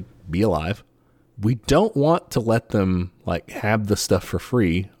people to be alive. We don't want to let them have the stuff for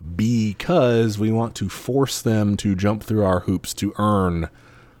free, because we want to force them to jump through our hoops to earn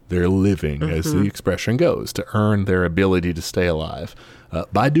their living, as the expression goes, to earn their ability to stay alive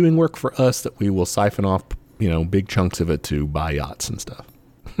by doing work for us that we will siphon off, big chunks of it to buy yachts and stuff.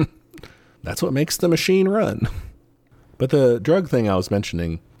 That's what makes the machine run. But the drug thing I was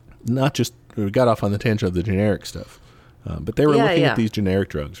mentioning, not just, we got off on the tangent of the generic stuff, but they were looking at these generic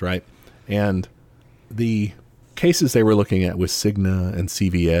drugs, right? And the cases they were looking at with Cigna and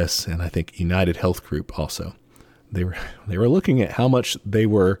CVS, and I think United Health Group also, they were looking at how much they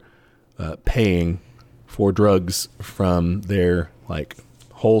were paying for drugs from their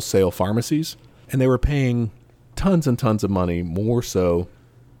wholesale pharmacies, and they were paying tons and tons of money, more so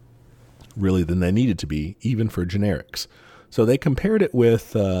really than they needed to be, even for generics. So they compared it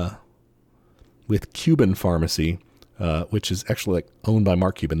with Cuban Pharmacy, which is actually owned by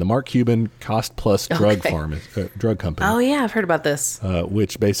Mark Cuban. The Mark Cuban Cost Plus drug company. Oh yeah, I've heard about this.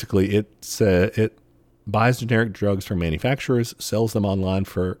 Which basically it buys generic drugs from manufacturers, sells them online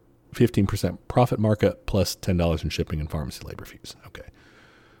for 15% profit markup plus $10 in shipping and pharmacy labor fees. Okay.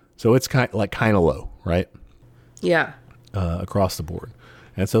 So it's kind of low, right? Yeah. Across the board.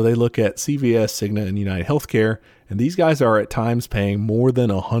 And so they look at CVS, Cigna, and United Healthcare, and these guys are at times paying more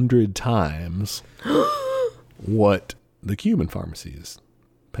than 100 times what the Cuban pharmacy is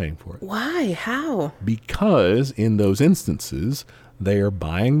paying for it. Why? How? Because in those instances, they are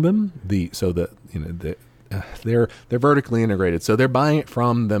buying them they're vertically integrated. So they're buying it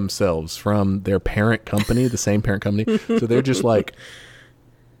from themselves, from their parent company, the same parent company. So they're just like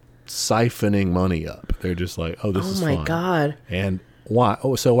siphoning money up. They're just like, oh, this is fun. Oh my God. And why?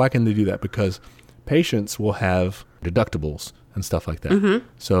 Oh, so why can they do that? Because patients will have deductibles and stuff like that. Mm-hmm.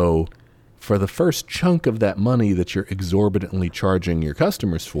 So for the first chunk of that money that you're exorbitantly charging your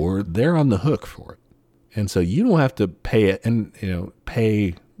customers for, they're on the hook for it. And so you don't have to pay it and,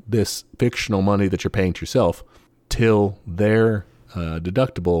 pay this fictional money that you're paying to yourself till their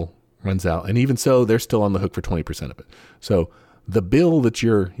deductible runs out. And even so, they're still on the hook for 20% of it. So the bill that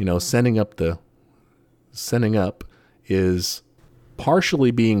you're, sending up is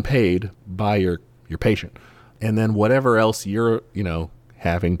partially being paid by your patient. And then whatever else you're,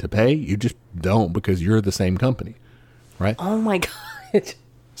 having to pay, you just don't because you're the same company, right? Oh my God.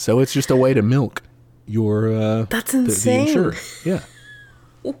 So it's just a way to milk your that's insane. The insurer. Yeah.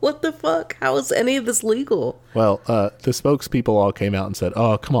 What the fuck? How is any of this legal? Well, the spokespeople all came out and said,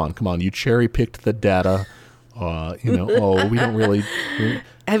 "Oh, come on, you cherry picked the data. We don't really."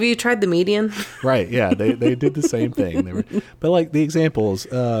 Have you tried the median? Right. Yeah, they did the same thing. But like the examples,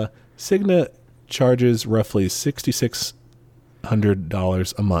 Cigna charges roughly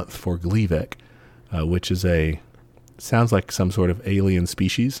 $6,600 a month for Gleevec, which sounds like some sort of alien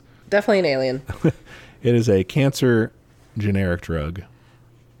species. Definitely an alien. It is a cancer generic drug.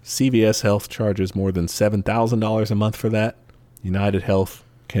 CVS Health charges more than $7,000 a month for that. United Health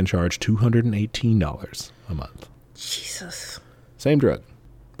can charge $218 a month. Jesus. Same drug.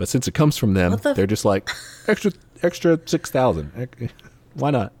 But since it comes from them, they're just like, extra $6,000.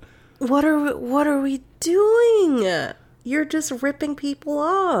 Why not? What are we doing? You're just ripping people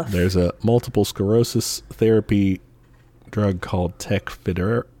off. There's a multiple sclerosis therapy drug called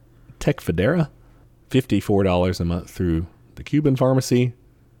Tecfidera, $54 a month through the Cuban pharmacy,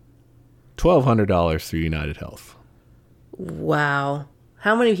 $1,200 through United Health. Wow.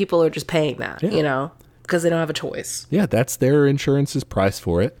 How many people are just paying that, because they don't have a choice? Yeah, that's their insurance's price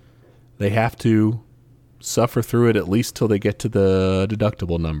for it. They have to suffer through it at least till they get to the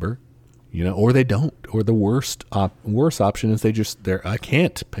deductible number, or they don't. Or the worst option is I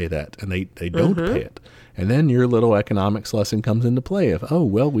can't pay that, and they don't pay it. And then your little economics lesson comes into play of,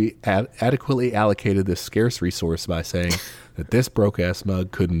 we adequately allocated this scarce resource by saying that this broke-ass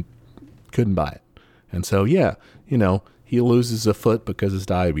mug couldn't buy it. And so, he loses a foot because his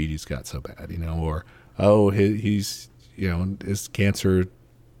diabetes got so bad, or, he's, his cancer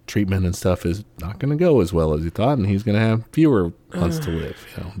treatment and stuff is not going to go as well as he thought, and he's going to have fewer months to live.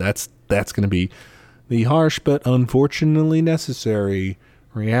 That's going to be the harsh but unfortunately necessary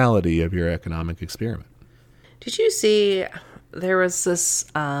reality of your economic experiment. Did you see there was this,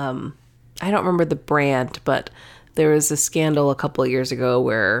 I don't remember the brand, but there was a scandal a couple of years ago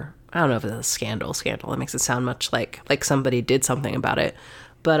where, I don't know if it's a scandal. That makes it sound much like somebody did something about it.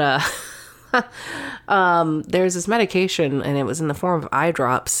 But there's this medication, and it was in the form of eye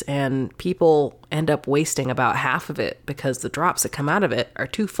drops, and people end up wasting about half of it because the drops that come out of it are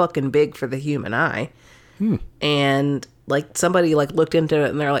too fucking big for the human eye. And somebody looked into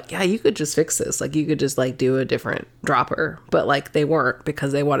it, and they're like, yeah, you could just fix this. You could just do a different dropper. But they weren't,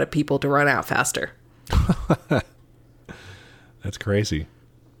 because they wanted people to run out faster. That's crazy.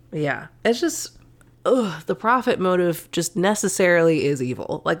 Yeah. It's just, the profit motive just necessarily is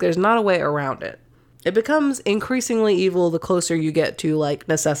evil. There's not a way around it. It becomes increasingly evil the closer you get to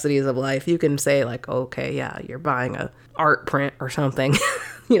necessities of life. You can say okay, yeah, you're buying a art print or something.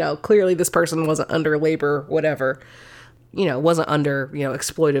 Clearly this person wasn't under labor, whatever. Wasn't under,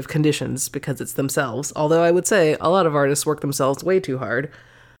 exploitive conditions because it's themselves. Although I would say a lot of artists work themselves way too hard.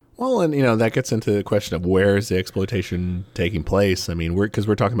 Well, and, that gets into the question of where is the exploitation taking place? I mean, because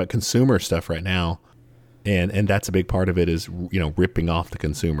we're talking about consumer stuff right now. And that's a big part of it is, ripping off the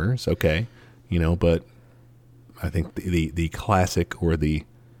consumers. Okay. But I think the classic or the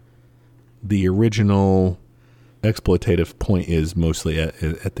original exploitative point is mostly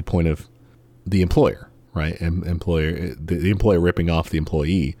at the point of the employer, right? The employer ripping off the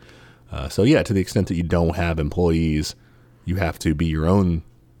employee. So yeah, to the extent that you don't have employees, you have to be your own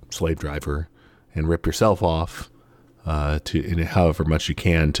slave driver and rip yourself off to however much you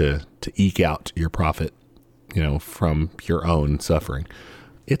can to eke out your profit, from your own suffering.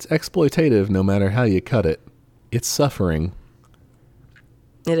 It's exploitative no matter how you cut it. It's suffering.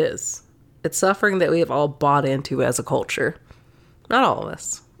 It is. It's suffering that we have all bought into as a culture. Not all of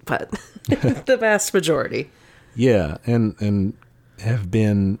us, but the vast majority. Yeah, and have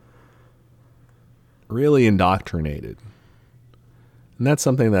been really indoctrinated. And that's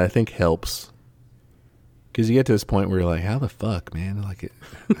something that I think helps. Because you get to this point where you're like, how the fuck, man? Like,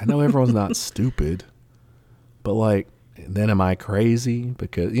 I know everyone's not stupid, but like, then am I crazy?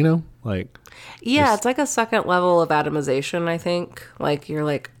 Because, you know, like... Yeah, it's like a second level of atomization, I think. Like, you're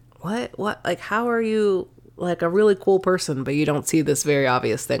like, what? Like, how are you, like, a really cool person, but you don't see this very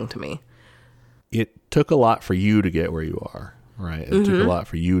obvious thing to me? It took a lot for you to get where you are, right? It took a lot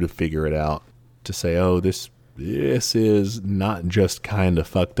for you to figure it out, to say, oh, this is not just kind of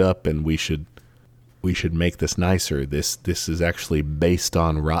fucked up and we should make this nicer. This is actually based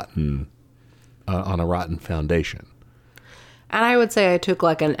on a rotten foundation. And I would say I took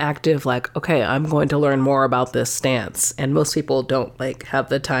like an active, like, okay, I'm going to learn more about this stance. And most people don't like have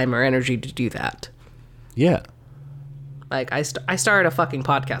the time or energy to do that. Yeah. Like I started a fucking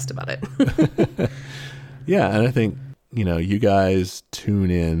podcast about it. Yeah. And I think, you know, you guys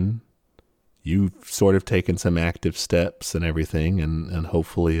tune in, you've sort of taken some active steps and everything, and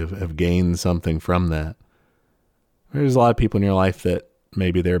hopefully have gained something from that. There's a lot of people in your life that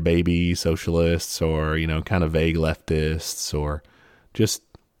maybe they're baby socialists or, you know, kind of vague leftists, or just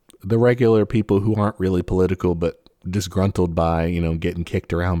the regular people who aren't really political but disgruntled by, you know, getting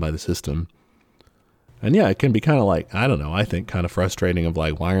kicked around by the system. And yeah, it can be kind of like, I don't know, I think kind of frustrating of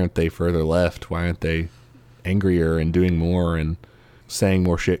like, why aren't they further left? Why aren't they angrier and doing more and saying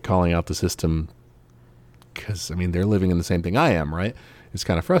more shit, calling out the system? Because, I mean, they're living in the same thing I am, right? It's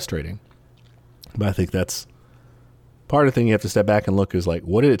kind of frustrating. But I think that's part of the thing you have to step back and look is like,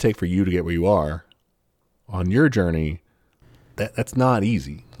 what did it take for you to get where you are on your journey? That's not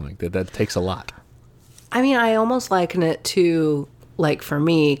easy. Like that takes a lot. I mean, I almost liken it to, like, for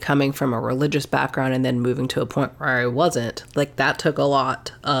me, coming from a religious background and then moving to a point where I wasn't, like, that took a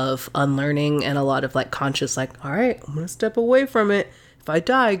lot of unlearning and a lot of, like, conscious, like, all right, I'm going to step away from it. If I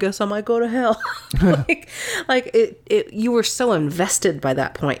die, I guess I might go to hell. You were so invested by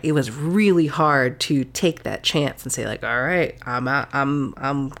that point. It was really hard to take that chance and say, like, all right,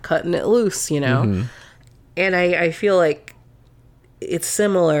 I'm cutting it loose, you know? Mm-hmm. And I feel like it's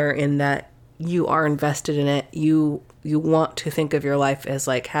similar in that you are invested in it. You want to think of your life as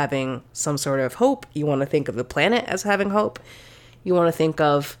like having some sort of hope. You want to think of the planet as having hope. You want to think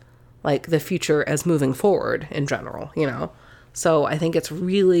of like the future as moving forward in general, you know? So I think it's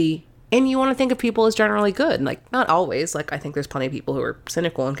really, and you want to think of people as generally good. Like, not always. Like, I think there's plenty of people who are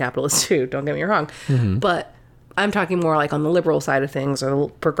cynical and capitalist too, don't get me wrong. Mm-hmm. But I'm talking more like on the liberal side of things, or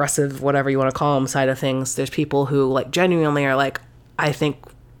progressive, whatever you want to call them, side of things. There's people who like genuinely are like, I think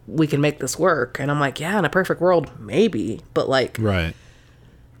we can make this work. And I'm like, yeah, in a perfect world, maybe. But like, right.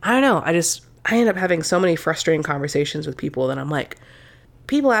 I don't know. I end up having so many frustrating conversations with people that I'm like,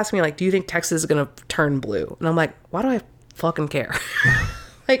 people ask me like, do you think Texas is going to turn blue? And I'm like, why do I fucking care?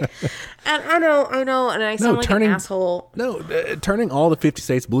 Like, and I know, and I sound like an asshole. No, turning all the 50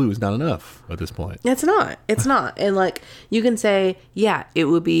 states blue is not enough at this point. It's not. And like, you can say, yeah, it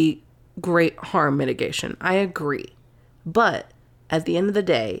would be great harm mitigation. I agree. But at the end of the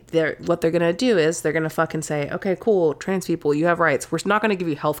day, what they're going to do is they're going to fucking say, okay, cool, trans people, you have rights. We're not going to give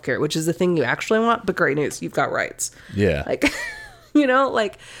you healthcare, which is the thing you actually want, but great news, you've got rights. Yeah. Like, you know,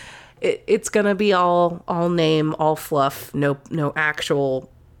 like, it's going to be all name, all fluff, no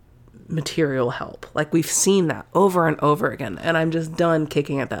actual material help. Like, we've seen that over and over again, and I'm just done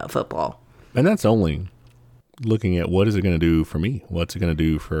kicking at that football. And that's only looking at what is it going to do for me? What's it going to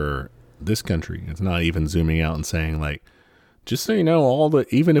do for this country? It's not even zooming out and saying, like, just so you know,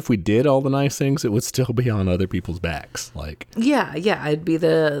 even if we did all the nice things, it would still be on other people's backs. Like, yeah, I'd be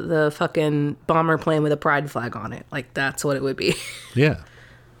the fucking bomber plane with a pride flag on it. Like, that's what it would be. Yeah.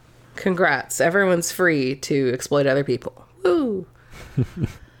 Congrats. Everyone's free to exploit other people. Woo.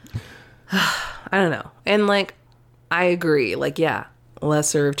 I don't know. And like, I agree. Like, yeah,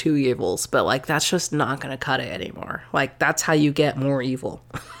 lesser of two evils, but like, that's just not going to cut it anymore. Like, that's how you get more evil.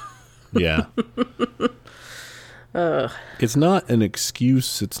 Yeah. It's not an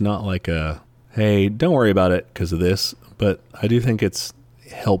excuse. It's not like a, hey, don't worry about it because of this. But I do think it's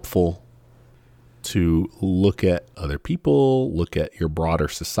helpful to look at other people, look at your broader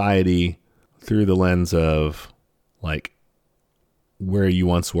society through the lens of like where you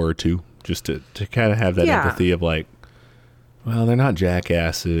once were to kind of have that empathy of like, well, they're not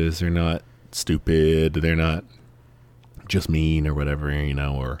jackasses. They're not stupid. They're not just mean or whatever, you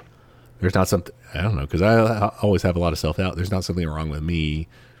know, or There's not something, I don't know, because I always have a lot of self-doubt. There's not something wrong with me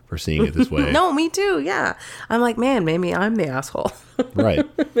for seeing it this way. No, me too. Yeah. I'm like, man, maybe I'm the asshole. Right.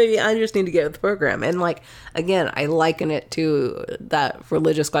 Maybe I just need to get with the program. And like, again, I liken it to that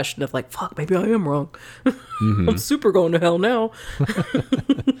religious question of like, fuck, maybe I am wrong. Mm-hmm. I'm super going to hell now.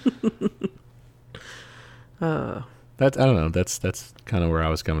 I don't know. That's kind of where I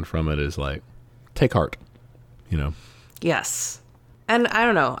was coming from. It is like, take heart, you know? Yes. And I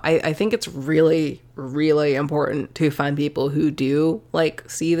don't know. I think it's really, really important to find people who do like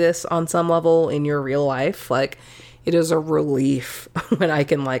see this on some level in your real life. Like, it is a relief when I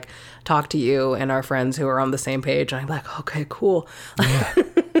can like talk to you and our friends who are on the same page. And I'm like, okay, cool. Yeah.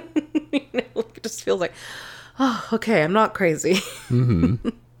 You know, it just feels like, oh, okay, I'm not crazy. Mm-hmm.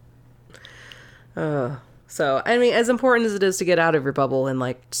 So, I mean, as important as it is to get out of your bubble and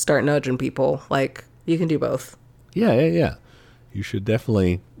like start nudging people, like you can do both. Yeah. You should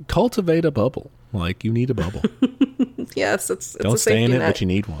definitely cultivate a bubble. Like, you need a bubble. Yes, it's Don't a stay in it, net. but you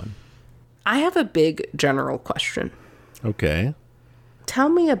need one. I have a big general question. Okay. Tell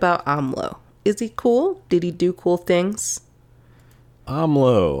me about AMLO. Is he cool? Did he do cool things?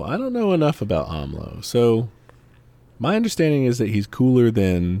 AMLO. I don't know enough about AMLO. So, my understanding is that he's cooler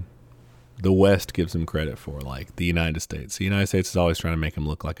than the West gives him credit for, like the United States. The United States is always trying to make him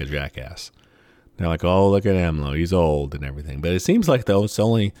look like a jackass. They're like, oh, look at AMLO. He's old and everything. But it seems like, though, it's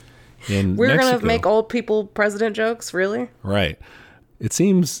only in We're Mexico. going to make old people president jokes? Really? Right. It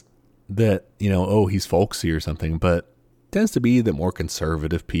seems that, you know, oh, he's folksy or something, but it tends to be the more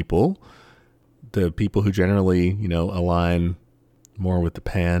conservative people, the people who generally, you know, align more with the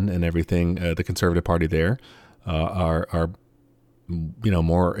PAN and everything, the conservative party there, are you know,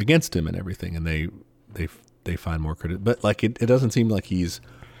 more against him and everything, and they find more credit. But like, it doesn't seem like he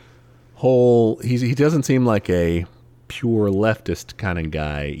doesn't seem like a pure leftist kind of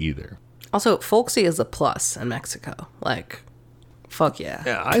guy either. Also, folksy is a plus in Mexico. Like, fuck yeah.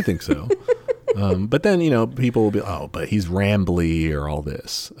 Yeah, I think so. But then, you know, people will be, oh, but he's rambly or all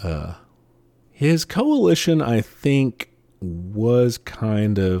this. His coalition, I think, was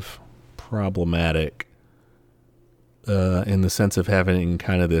kind of problematic in the sense of having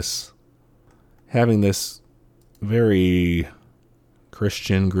this very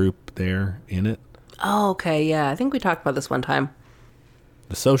Christian group there in it. Oh, okay, yeah. I think we talked about this one time.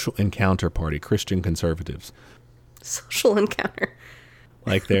 The Social Encounter Party, Christian conservatives. Social Encounter.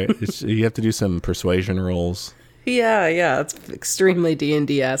 Like you have to do some persuasion rolls. Yeah. It's extremely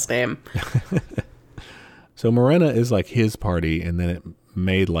D&D-ass name. So Morena is like his party, and then it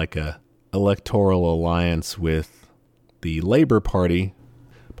made like a electoral alliance with the Labor Party,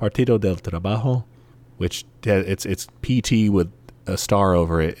 Partido del Trabajo, which it's PT with a star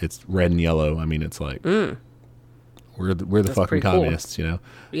over it. It's red and yellow. I mean, it's like we're the fucking communists, cool. You know?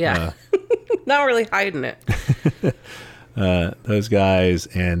 Yeah. Not really hiding it. Those guys,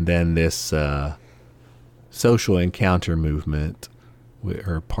 and then this Social Encounter movement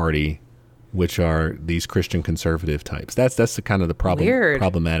or party, which are these Christian conservative types. That's the kind of the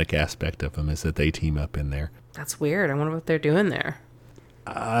problematic aspect of them, is that they team up in there. That's weird. I wonder what they're doing there.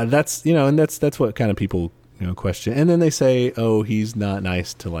 That's, you know, and that's what kind of people, you know, question. And then they say, oh, he's not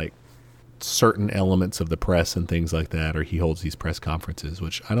nice to like certain elements of the press and things like that, or he holds these press conferences,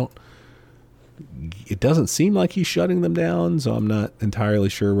 which it doesn't seem like he's shutting them down, so I'm not entirely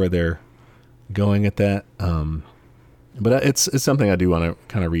sure where they're going at that. But it's something I do want to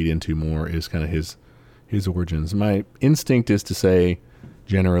kind of read into more, is kind of his origins. My instinct is to say,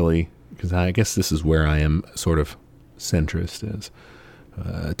 generally, because I guess this is where I am sort of centrist, is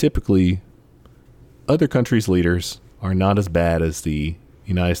typically other countries' leaders are not as bad as the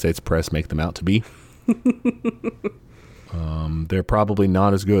United States press make them out to be. They're probably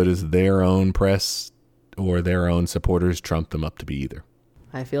not as good as their own press or their own supporters trump them up to be either.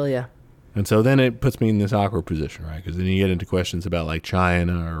 I feel ya. And so then it puts me in this awkward position, right? Because then you get into questions about like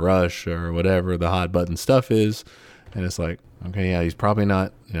China or Russia or whatever the hot button stuff is. And it's like, okay, yeah, he's probably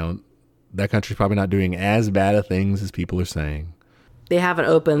not, you know, that country's probably not doing as bad of things as people are saying. They haven't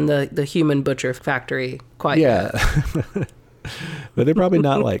opened the human butcher factory quite yet. But they're probably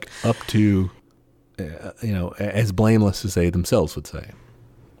not like up to, you know, as blameless as they themselves would say.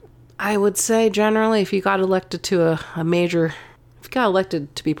 I would say generally, if you got elected to if you got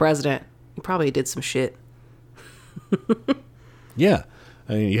elected to be president, you probably did some shit. Yeah.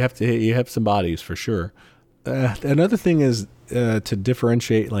 I mean, you have some bodies for sure. Another thing is to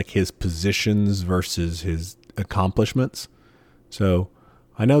differentiate like his positions versus his accomplishments. So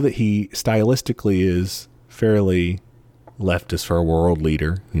I know that he stylistically is fairly leftist for a world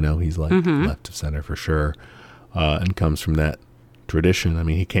leader. You know, he's like left of center for sure, and comes from that tradition. I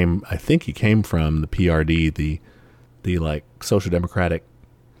mean, I think he came from the PRD, the like Social Democratic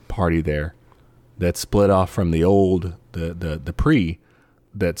Party there, that split off from the old, the pre,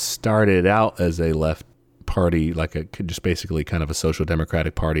 that started out as a left party, like just basically kind of a Social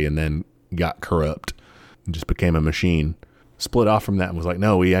Democratic Party, and then got corrupt and just became a machine. Split off from that and was like,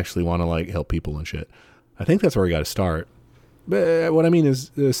 no, we actually want to like help people and shit. I think that's where we got to start. But what I mean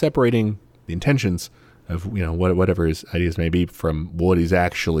is separating the intentions of, whatever his ideas may be from what he's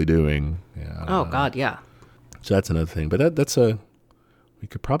actually doing. Yeah, oh God, yeah. So that's another thing. But we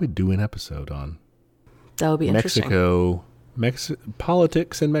could probably do an episode on that would be interesting.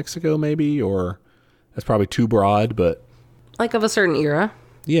 Politics in Mexico, maybe, or that's probably too broad, but like of a certain era.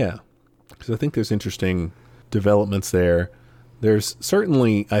 Yeah, because I think there's interesting developments there. There's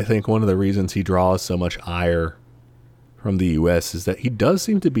certainly, I think, one of the reasons he draws so much ire from the U.S. is that he does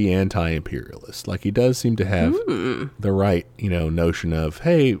seem to be anti-imperialist. Like, he does seem to have the right, notion of,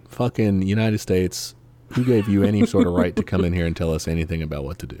 hey, fucking United States, who gave you any sort of right to come in here and tell us anything about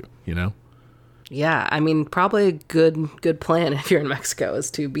what to do, Yeah, I mean, probably a good plan if you're in Mexico is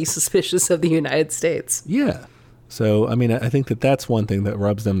to be suspicious of the United States. Yeah. So, I mean, I think that's one thing that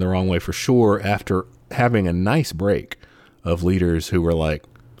rubs them the wrong way for sure, after having a nice break of leaders who were like,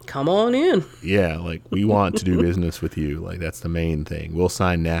 come on in. Yeah, like, we want to do business with you. Like, that's the main thing. We'll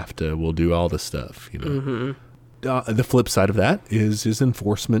sign NAFTA. We'll do all this stuff, Mm-hmm. The flip side of that is his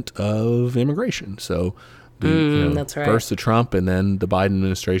enforcement of immigration. So, that's right. First the Trump and then the Biden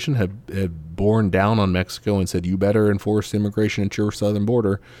administration had borne down on Mexico and said, you better enforce immigration at your southern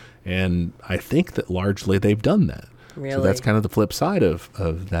border. And I think that largely they've done that. Really? So that's kind of the flip side of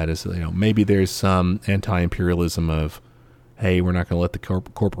that is, maybe there's some anti-imperialism of, hey, we're not going to let the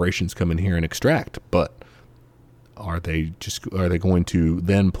corporations come in here and extract. But are they going to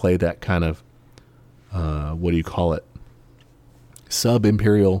then play that kind of, what do you call it?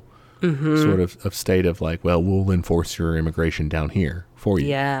 Sub-imperial sort of state of like, well, we'll enforce your immigration down here for you.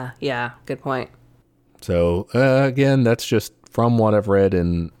 Yeah. Good point. So, again, that's just from what I've read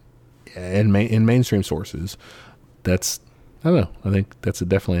in mainstream sources. I don't know. I think that's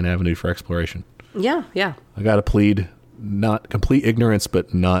definitely an avenue for exploration. Yeah. I got to plead not complete ignorance,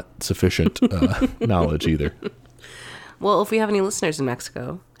 but not sufficient knowledge either. Well, if we have any listeners in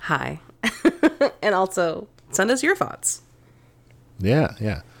Mexico, hi. And also send us your thoughts.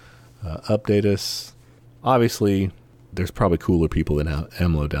 Yeah. Update us. Obviously, there's probably cooler people than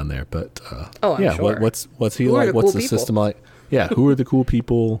Emlo down there, but I'm sure. What's he Who like? are the What's cool the people? system like? Yeah, who are the cool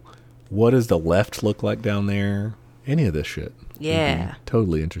people? What does the left look like down there? Any of this shit. Yeah.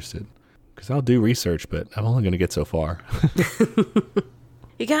 Totally interested. Because I'll do research, but I'm only going to get so far.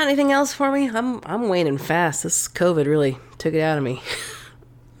 You got anything else for me? I'm waning fast. This COVID really took it out of me.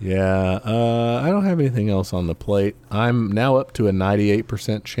 Yeah, I don't have anything else on the plate. I'm now up to a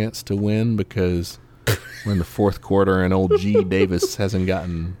 98% chance to win because we're in the fourth quarter and old G. Davis hasn't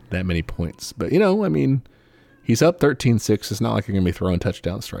gotten that many points. But, I mean, he's up 13-6. It's not like you're going to be throwing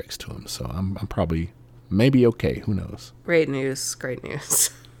touchdown strikes to him. So I'm probably maybe okay. Who knows? Great news.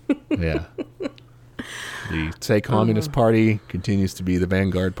 Yeah. The Say Communist Party continues to be the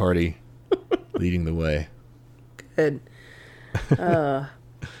vanguard party leading the way. Good.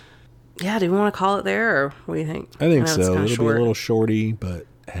 Yeah, do we want to call it there, or what do you think? I think so. It'll short. be a little shorty, but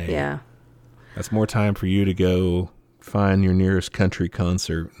hey. Yeah. That's more time for you to go find your nearest country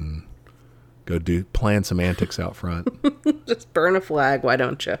concert and go plan some antics out front. Just burn a flag, why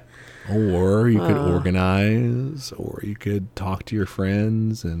don't you? Or you could organize, or you could talk to your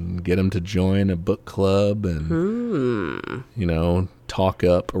friends and get them to join a book club and, talk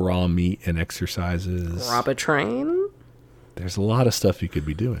up raw meat and exercises. Rob a train? There's a lot of stuff you could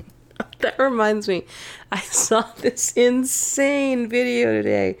be doing. That reminds me, I saw this insane video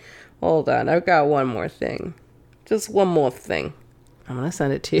today. Hold on, I've got one more thing. Just one more thing. I'm going to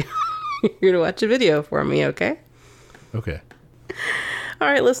send it to you. You're going to watch a video for me, okay? Okay. All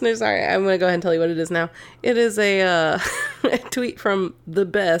right, listeners. All right, I'm going to go ahead and tell you what it is now. It is a tweet from the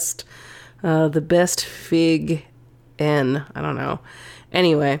best fig N. I don't know.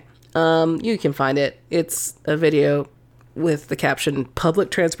 Anyway, you can find it. It's a video with the caption,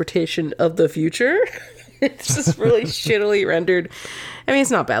 "Public Transportation of the Future." It's just really shittily rendered. I mean,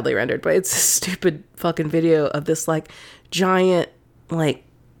 it's not badly rendered, but it's a stupid fucking video of this, like, giant, like,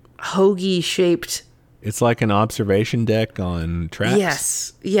 hoagie-shaped... It's like an observation deck on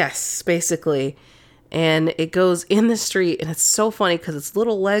tracks? Yes, basically. And it goes in the street, and it's so funny because its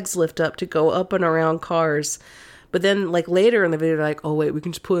little legs lift up to go up and around cars. But then, like, later in the video, they're like, oh, wait, we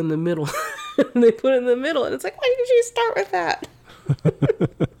can just put it in the middle. And they put it in the middle, and it's like, why did you start with that?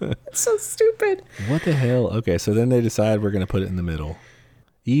 It's so stupid. What the hell? Okay, so then they decide we're going to put it in the middle.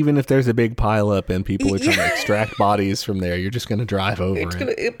 Even if there's a big pileup and people are trying to extract bodies from there, you're just going to drive over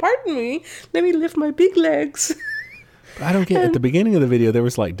it. Pardon me. Let me lift my big legs. I don't get. At the beginning of the video, there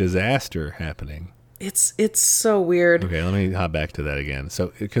was like disaster happening. It's so weird. Okay, let me hop back to that again.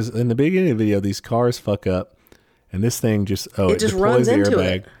 So, because in the beginning of the video, these cars fuck up, and this thing just it just runs the into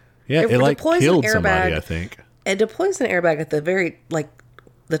airbag. it. Yeah, it like killed somebody, I think. It deploys an airbag at the very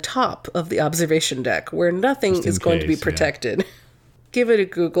the top of the observation deck, where nothing is going to be protected. Yeah. Give it a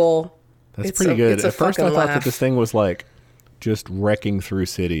Google. That's pretty good. At first, I thought that this thing was like just wrecking through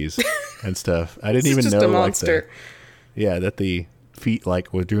cities and stuff. I didn't even know a monster. That the feet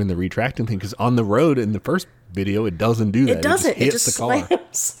were doing the retracting thing, because on the road in the first video it doesn't do that. It doesn't. It just hits the car.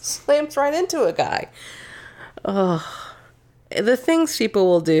 Slams right into a guy. Oh, the things people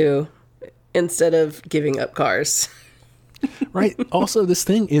will do instead of giving up cars. Right. Also, this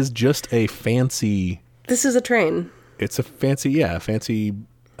thing is just a fancy. This is a train. It's a fancy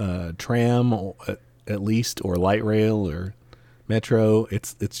tram at least, or light rail or metro.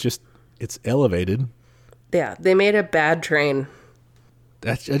 It's elevated. Yeah, they made a bad train.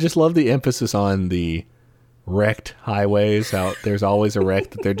 I just love the emphasis on the wrecked highways. How there's always a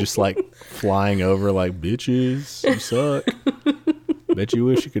wreck that they're just like flying over like, bitches, you suck. Bet you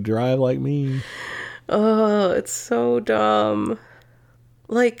wish you could drive like me. Oh, it's so dumb.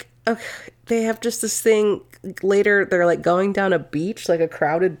 Like, okay, they have just this thing later. They're like going down a beach, like a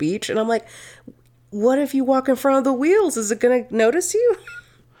crowded beach. And I'm like, what if you walk in front of the wheels? Is it going to notice you?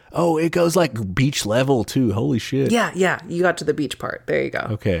 Oh, it goes like beach level too. Holy shit. Yeah. You got to the beach part. There you go.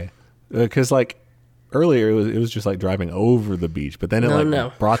 Okay. Because earlier it was just like driving over the beach, but then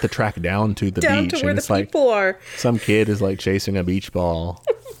it brought the track down to the down beach. To where the people are. Some kid is like chasing a beach ball.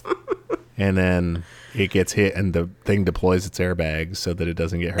 And then it gets hit and the thing deploys its airbags so that it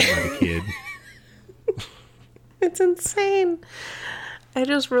doesn't get hurt by the kid. It's insane. I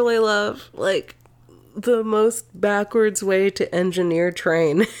just really love the most backwards way to engineer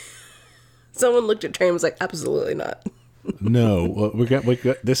train. Someone looked at train and was like, absolutely not. No, we got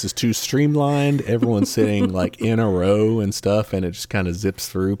this is too streamlined. Everyone's sitting in a row and stuff, and it just kind of zips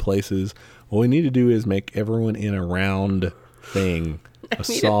through places. What we need to do is make everyone in a round thing, a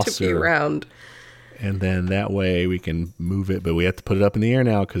saucer. It to be round. And then that way we can move it, but we have to put it up in the air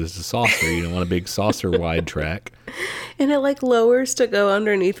now because it's a saucer. You don't want a big saucer wide track. And it lowers to go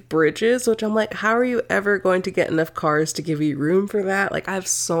underneath bridges, which I'm like, how are you ever going to get enough cars to give you room for that? I have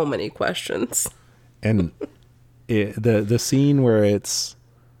so many questions. And the scene where you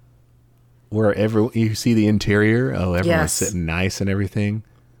see the interior. Oh, everyone's sitting nice and everything.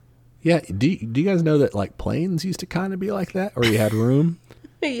 Yeah. Do you guys know that planes used to kind of be like that, or you had room?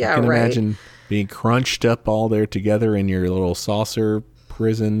 Yeah, I can right. imagine being crunched up all there together in your little saucer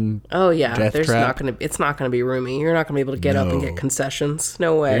prison. Oh yeah, death trap. It's not gonna be roomy. You're not gonna be able to get up and get concessions.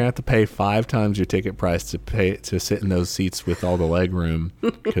 No way. You're gonna have to pay 5 times your ticket price to sit in those seats with all the leg room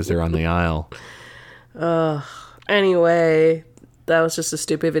because they're on the aisle. Anyway, that was just a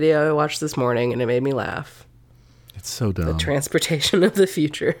stupid video I watched this morning, and it made me laugh. It's so dumb. The transportation of the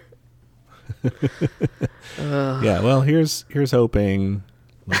future. Yeah, well, here's hoping.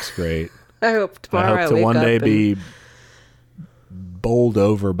 Looks great. I hope tomorrow I hope to one day be bowled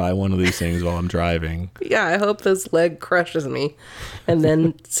over by one of these things while I'm driving. Yeah, I hope this leg crushes me and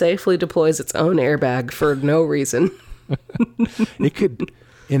then safely deploys its own airbag for no reason. It could,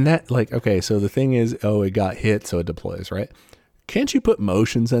 in that, okay, so the thing is, it got hit, so it deploys, right? Can't you put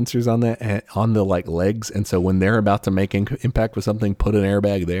motion sensors on that, on the legs, and so when they're about to make impact with something, put an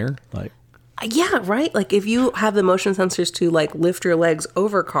airbag there? Yeah, right? If you have the motion sensors to, lift your legs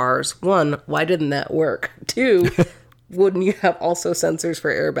over cars, 1, why didn't that work? 2, wouldn't you have also sensors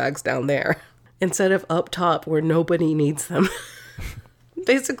for airbags down there? Instead of up top where nobody needs them.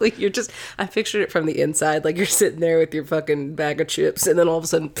 Basically, I pictured it from the inside, you're sitting there with your fucking bag of chips, and then all of a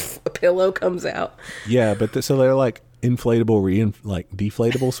sudden, a pillow comes out. Yeah, but so they're inflatable,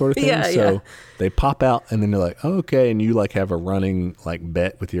 deflatable sort of thing. Yeah, so they pop out, and then they're like, oh, okay, and you have a running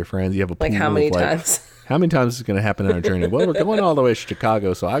bet with your friends. You have a pool how many times? How many times is it going to happen on our journey? Well, we're going all the way to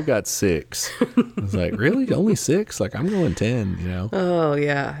Chicago, so I've got 6. It's really? Only 6? I'm going 10, Oh,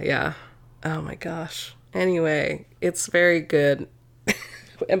 yeah. Oh, my gosh. Anyway, it's very good.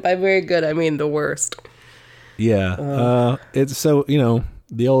 And by very good, I mean the worst. Yeah. It's so,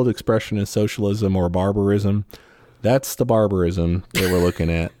 the old expression is socialism or barbarism. That's the barbarism that we're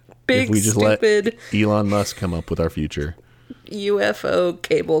looking at. Big, if we just stupid let Elon Musk come up with our future. UFO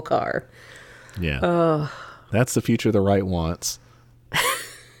cable car. Yeah. That's the future the right wants.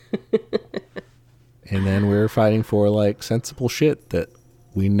 And then we're fighting for sensible shit that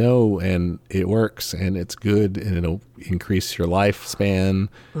we know, and it works, and it's good, and it'll increase your lifespan,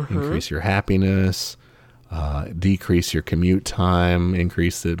 increase your happiness, decrease your commute time,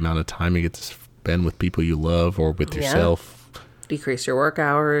 increase the amount of time you get to spend with people you love or with yourself. Decrease your work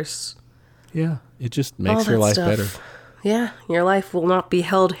hours. Yeah, it just makes your life better. Yeah, your life will not be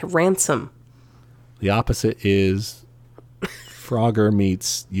held ransom. The opposite is Frogger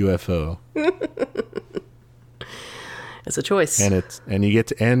meets UFO. It's a choice. And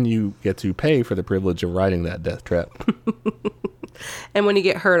you get to pay for the privilege of riding that death trap. And when you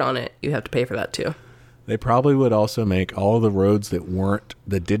get hurt on it, you have to pay for that too. They probably would also make all the roads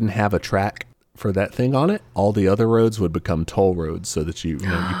that didn't have a track for that thing on it. All the other roads would become toll roads, so that you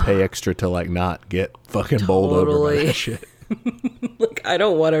pay extra to like not get fucking bowled over by that shit. Like, I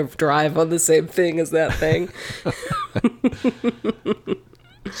don't want to drive on the same thing as that thing.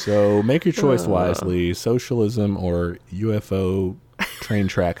 So make your choice wisely: socialism or UFO train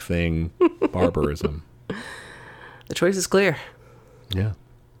track thing, barbarism. The choice is clear. Yeah.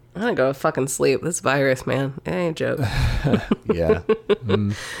 I'm gonna go fucking sleep. This virus, man, it ain't a joke. Yeah.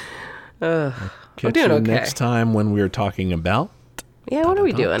 I'm doing okay. Next time when we're talking about. Yeah, what are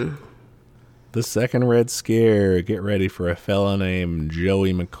we doing? The second Red Scare. Get ready for a fella named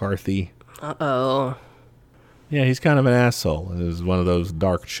Joey McCarthy. Uh-oh. Yeah, he's kind of an asshole. It is one of those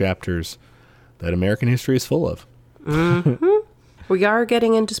dark chapters that American history is full of. Mm-hmm. We are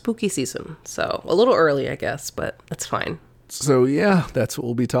getting into spooky season, so a little early, I guess, but that's fine. So, yeah, that's what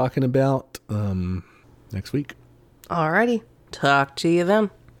we'll be talking about next week. Alrighty. Talk to you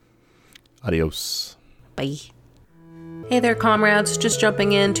then. Adios. Bye. Hey there, comrades. Just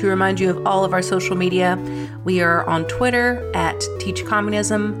jumping in to remind you of all of our social media. We are on Twitter at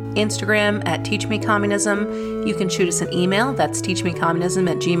TeachCommunism, Instagram at TeachMeCommunism. You can shoot us an email. That's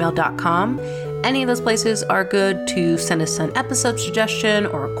teachmecommunism@gmail.com. Any of those places are good to send us an episode suggestion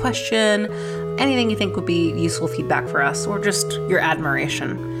or a question, anything you think would be useful feedback for us, or just your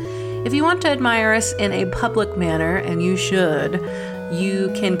admiration. If you want to admire us in a public manner, and you should,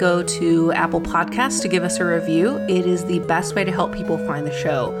 you can go to Apple Podcasts to give us a review. It is the best way to help people find the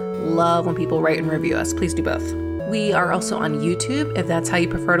show. Love when people rate and review us. Please do both. We are also on YouTube, if that's how you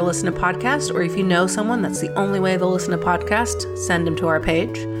prefer to listen to podcasts, or if you know someone that's the only way they'll listen to podcasts, send them to our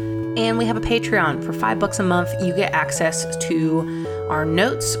page. And we have a Patreon. For $5 a month, you get access to our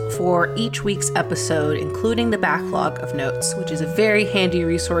notes for each week's episode, including the backlog of notes, which is a very handy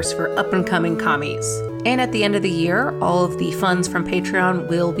resource for up-and-coming commies. And at the end of the year, all of the funds from Patreon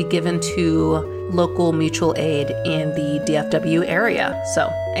will be given to local mutual aid in the DFW area. So,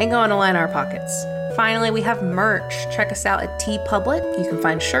 ain't going to line our pockets. Finally, we have merch. Check us out at TeePublic. You can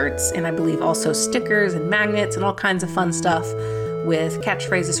find shirts, and I believe also stickers and magnets and all kinds of fun stuff with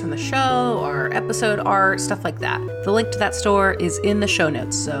catchphrases from the show or episode art, stuff like that. The link to that store is in the show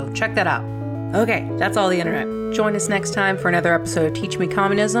notes, so check that out. Okay, that's all the internet. Join us next time for another episode of Teach Me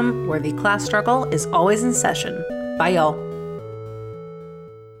Communism, where the class struggle is always in session. Bye, y'all.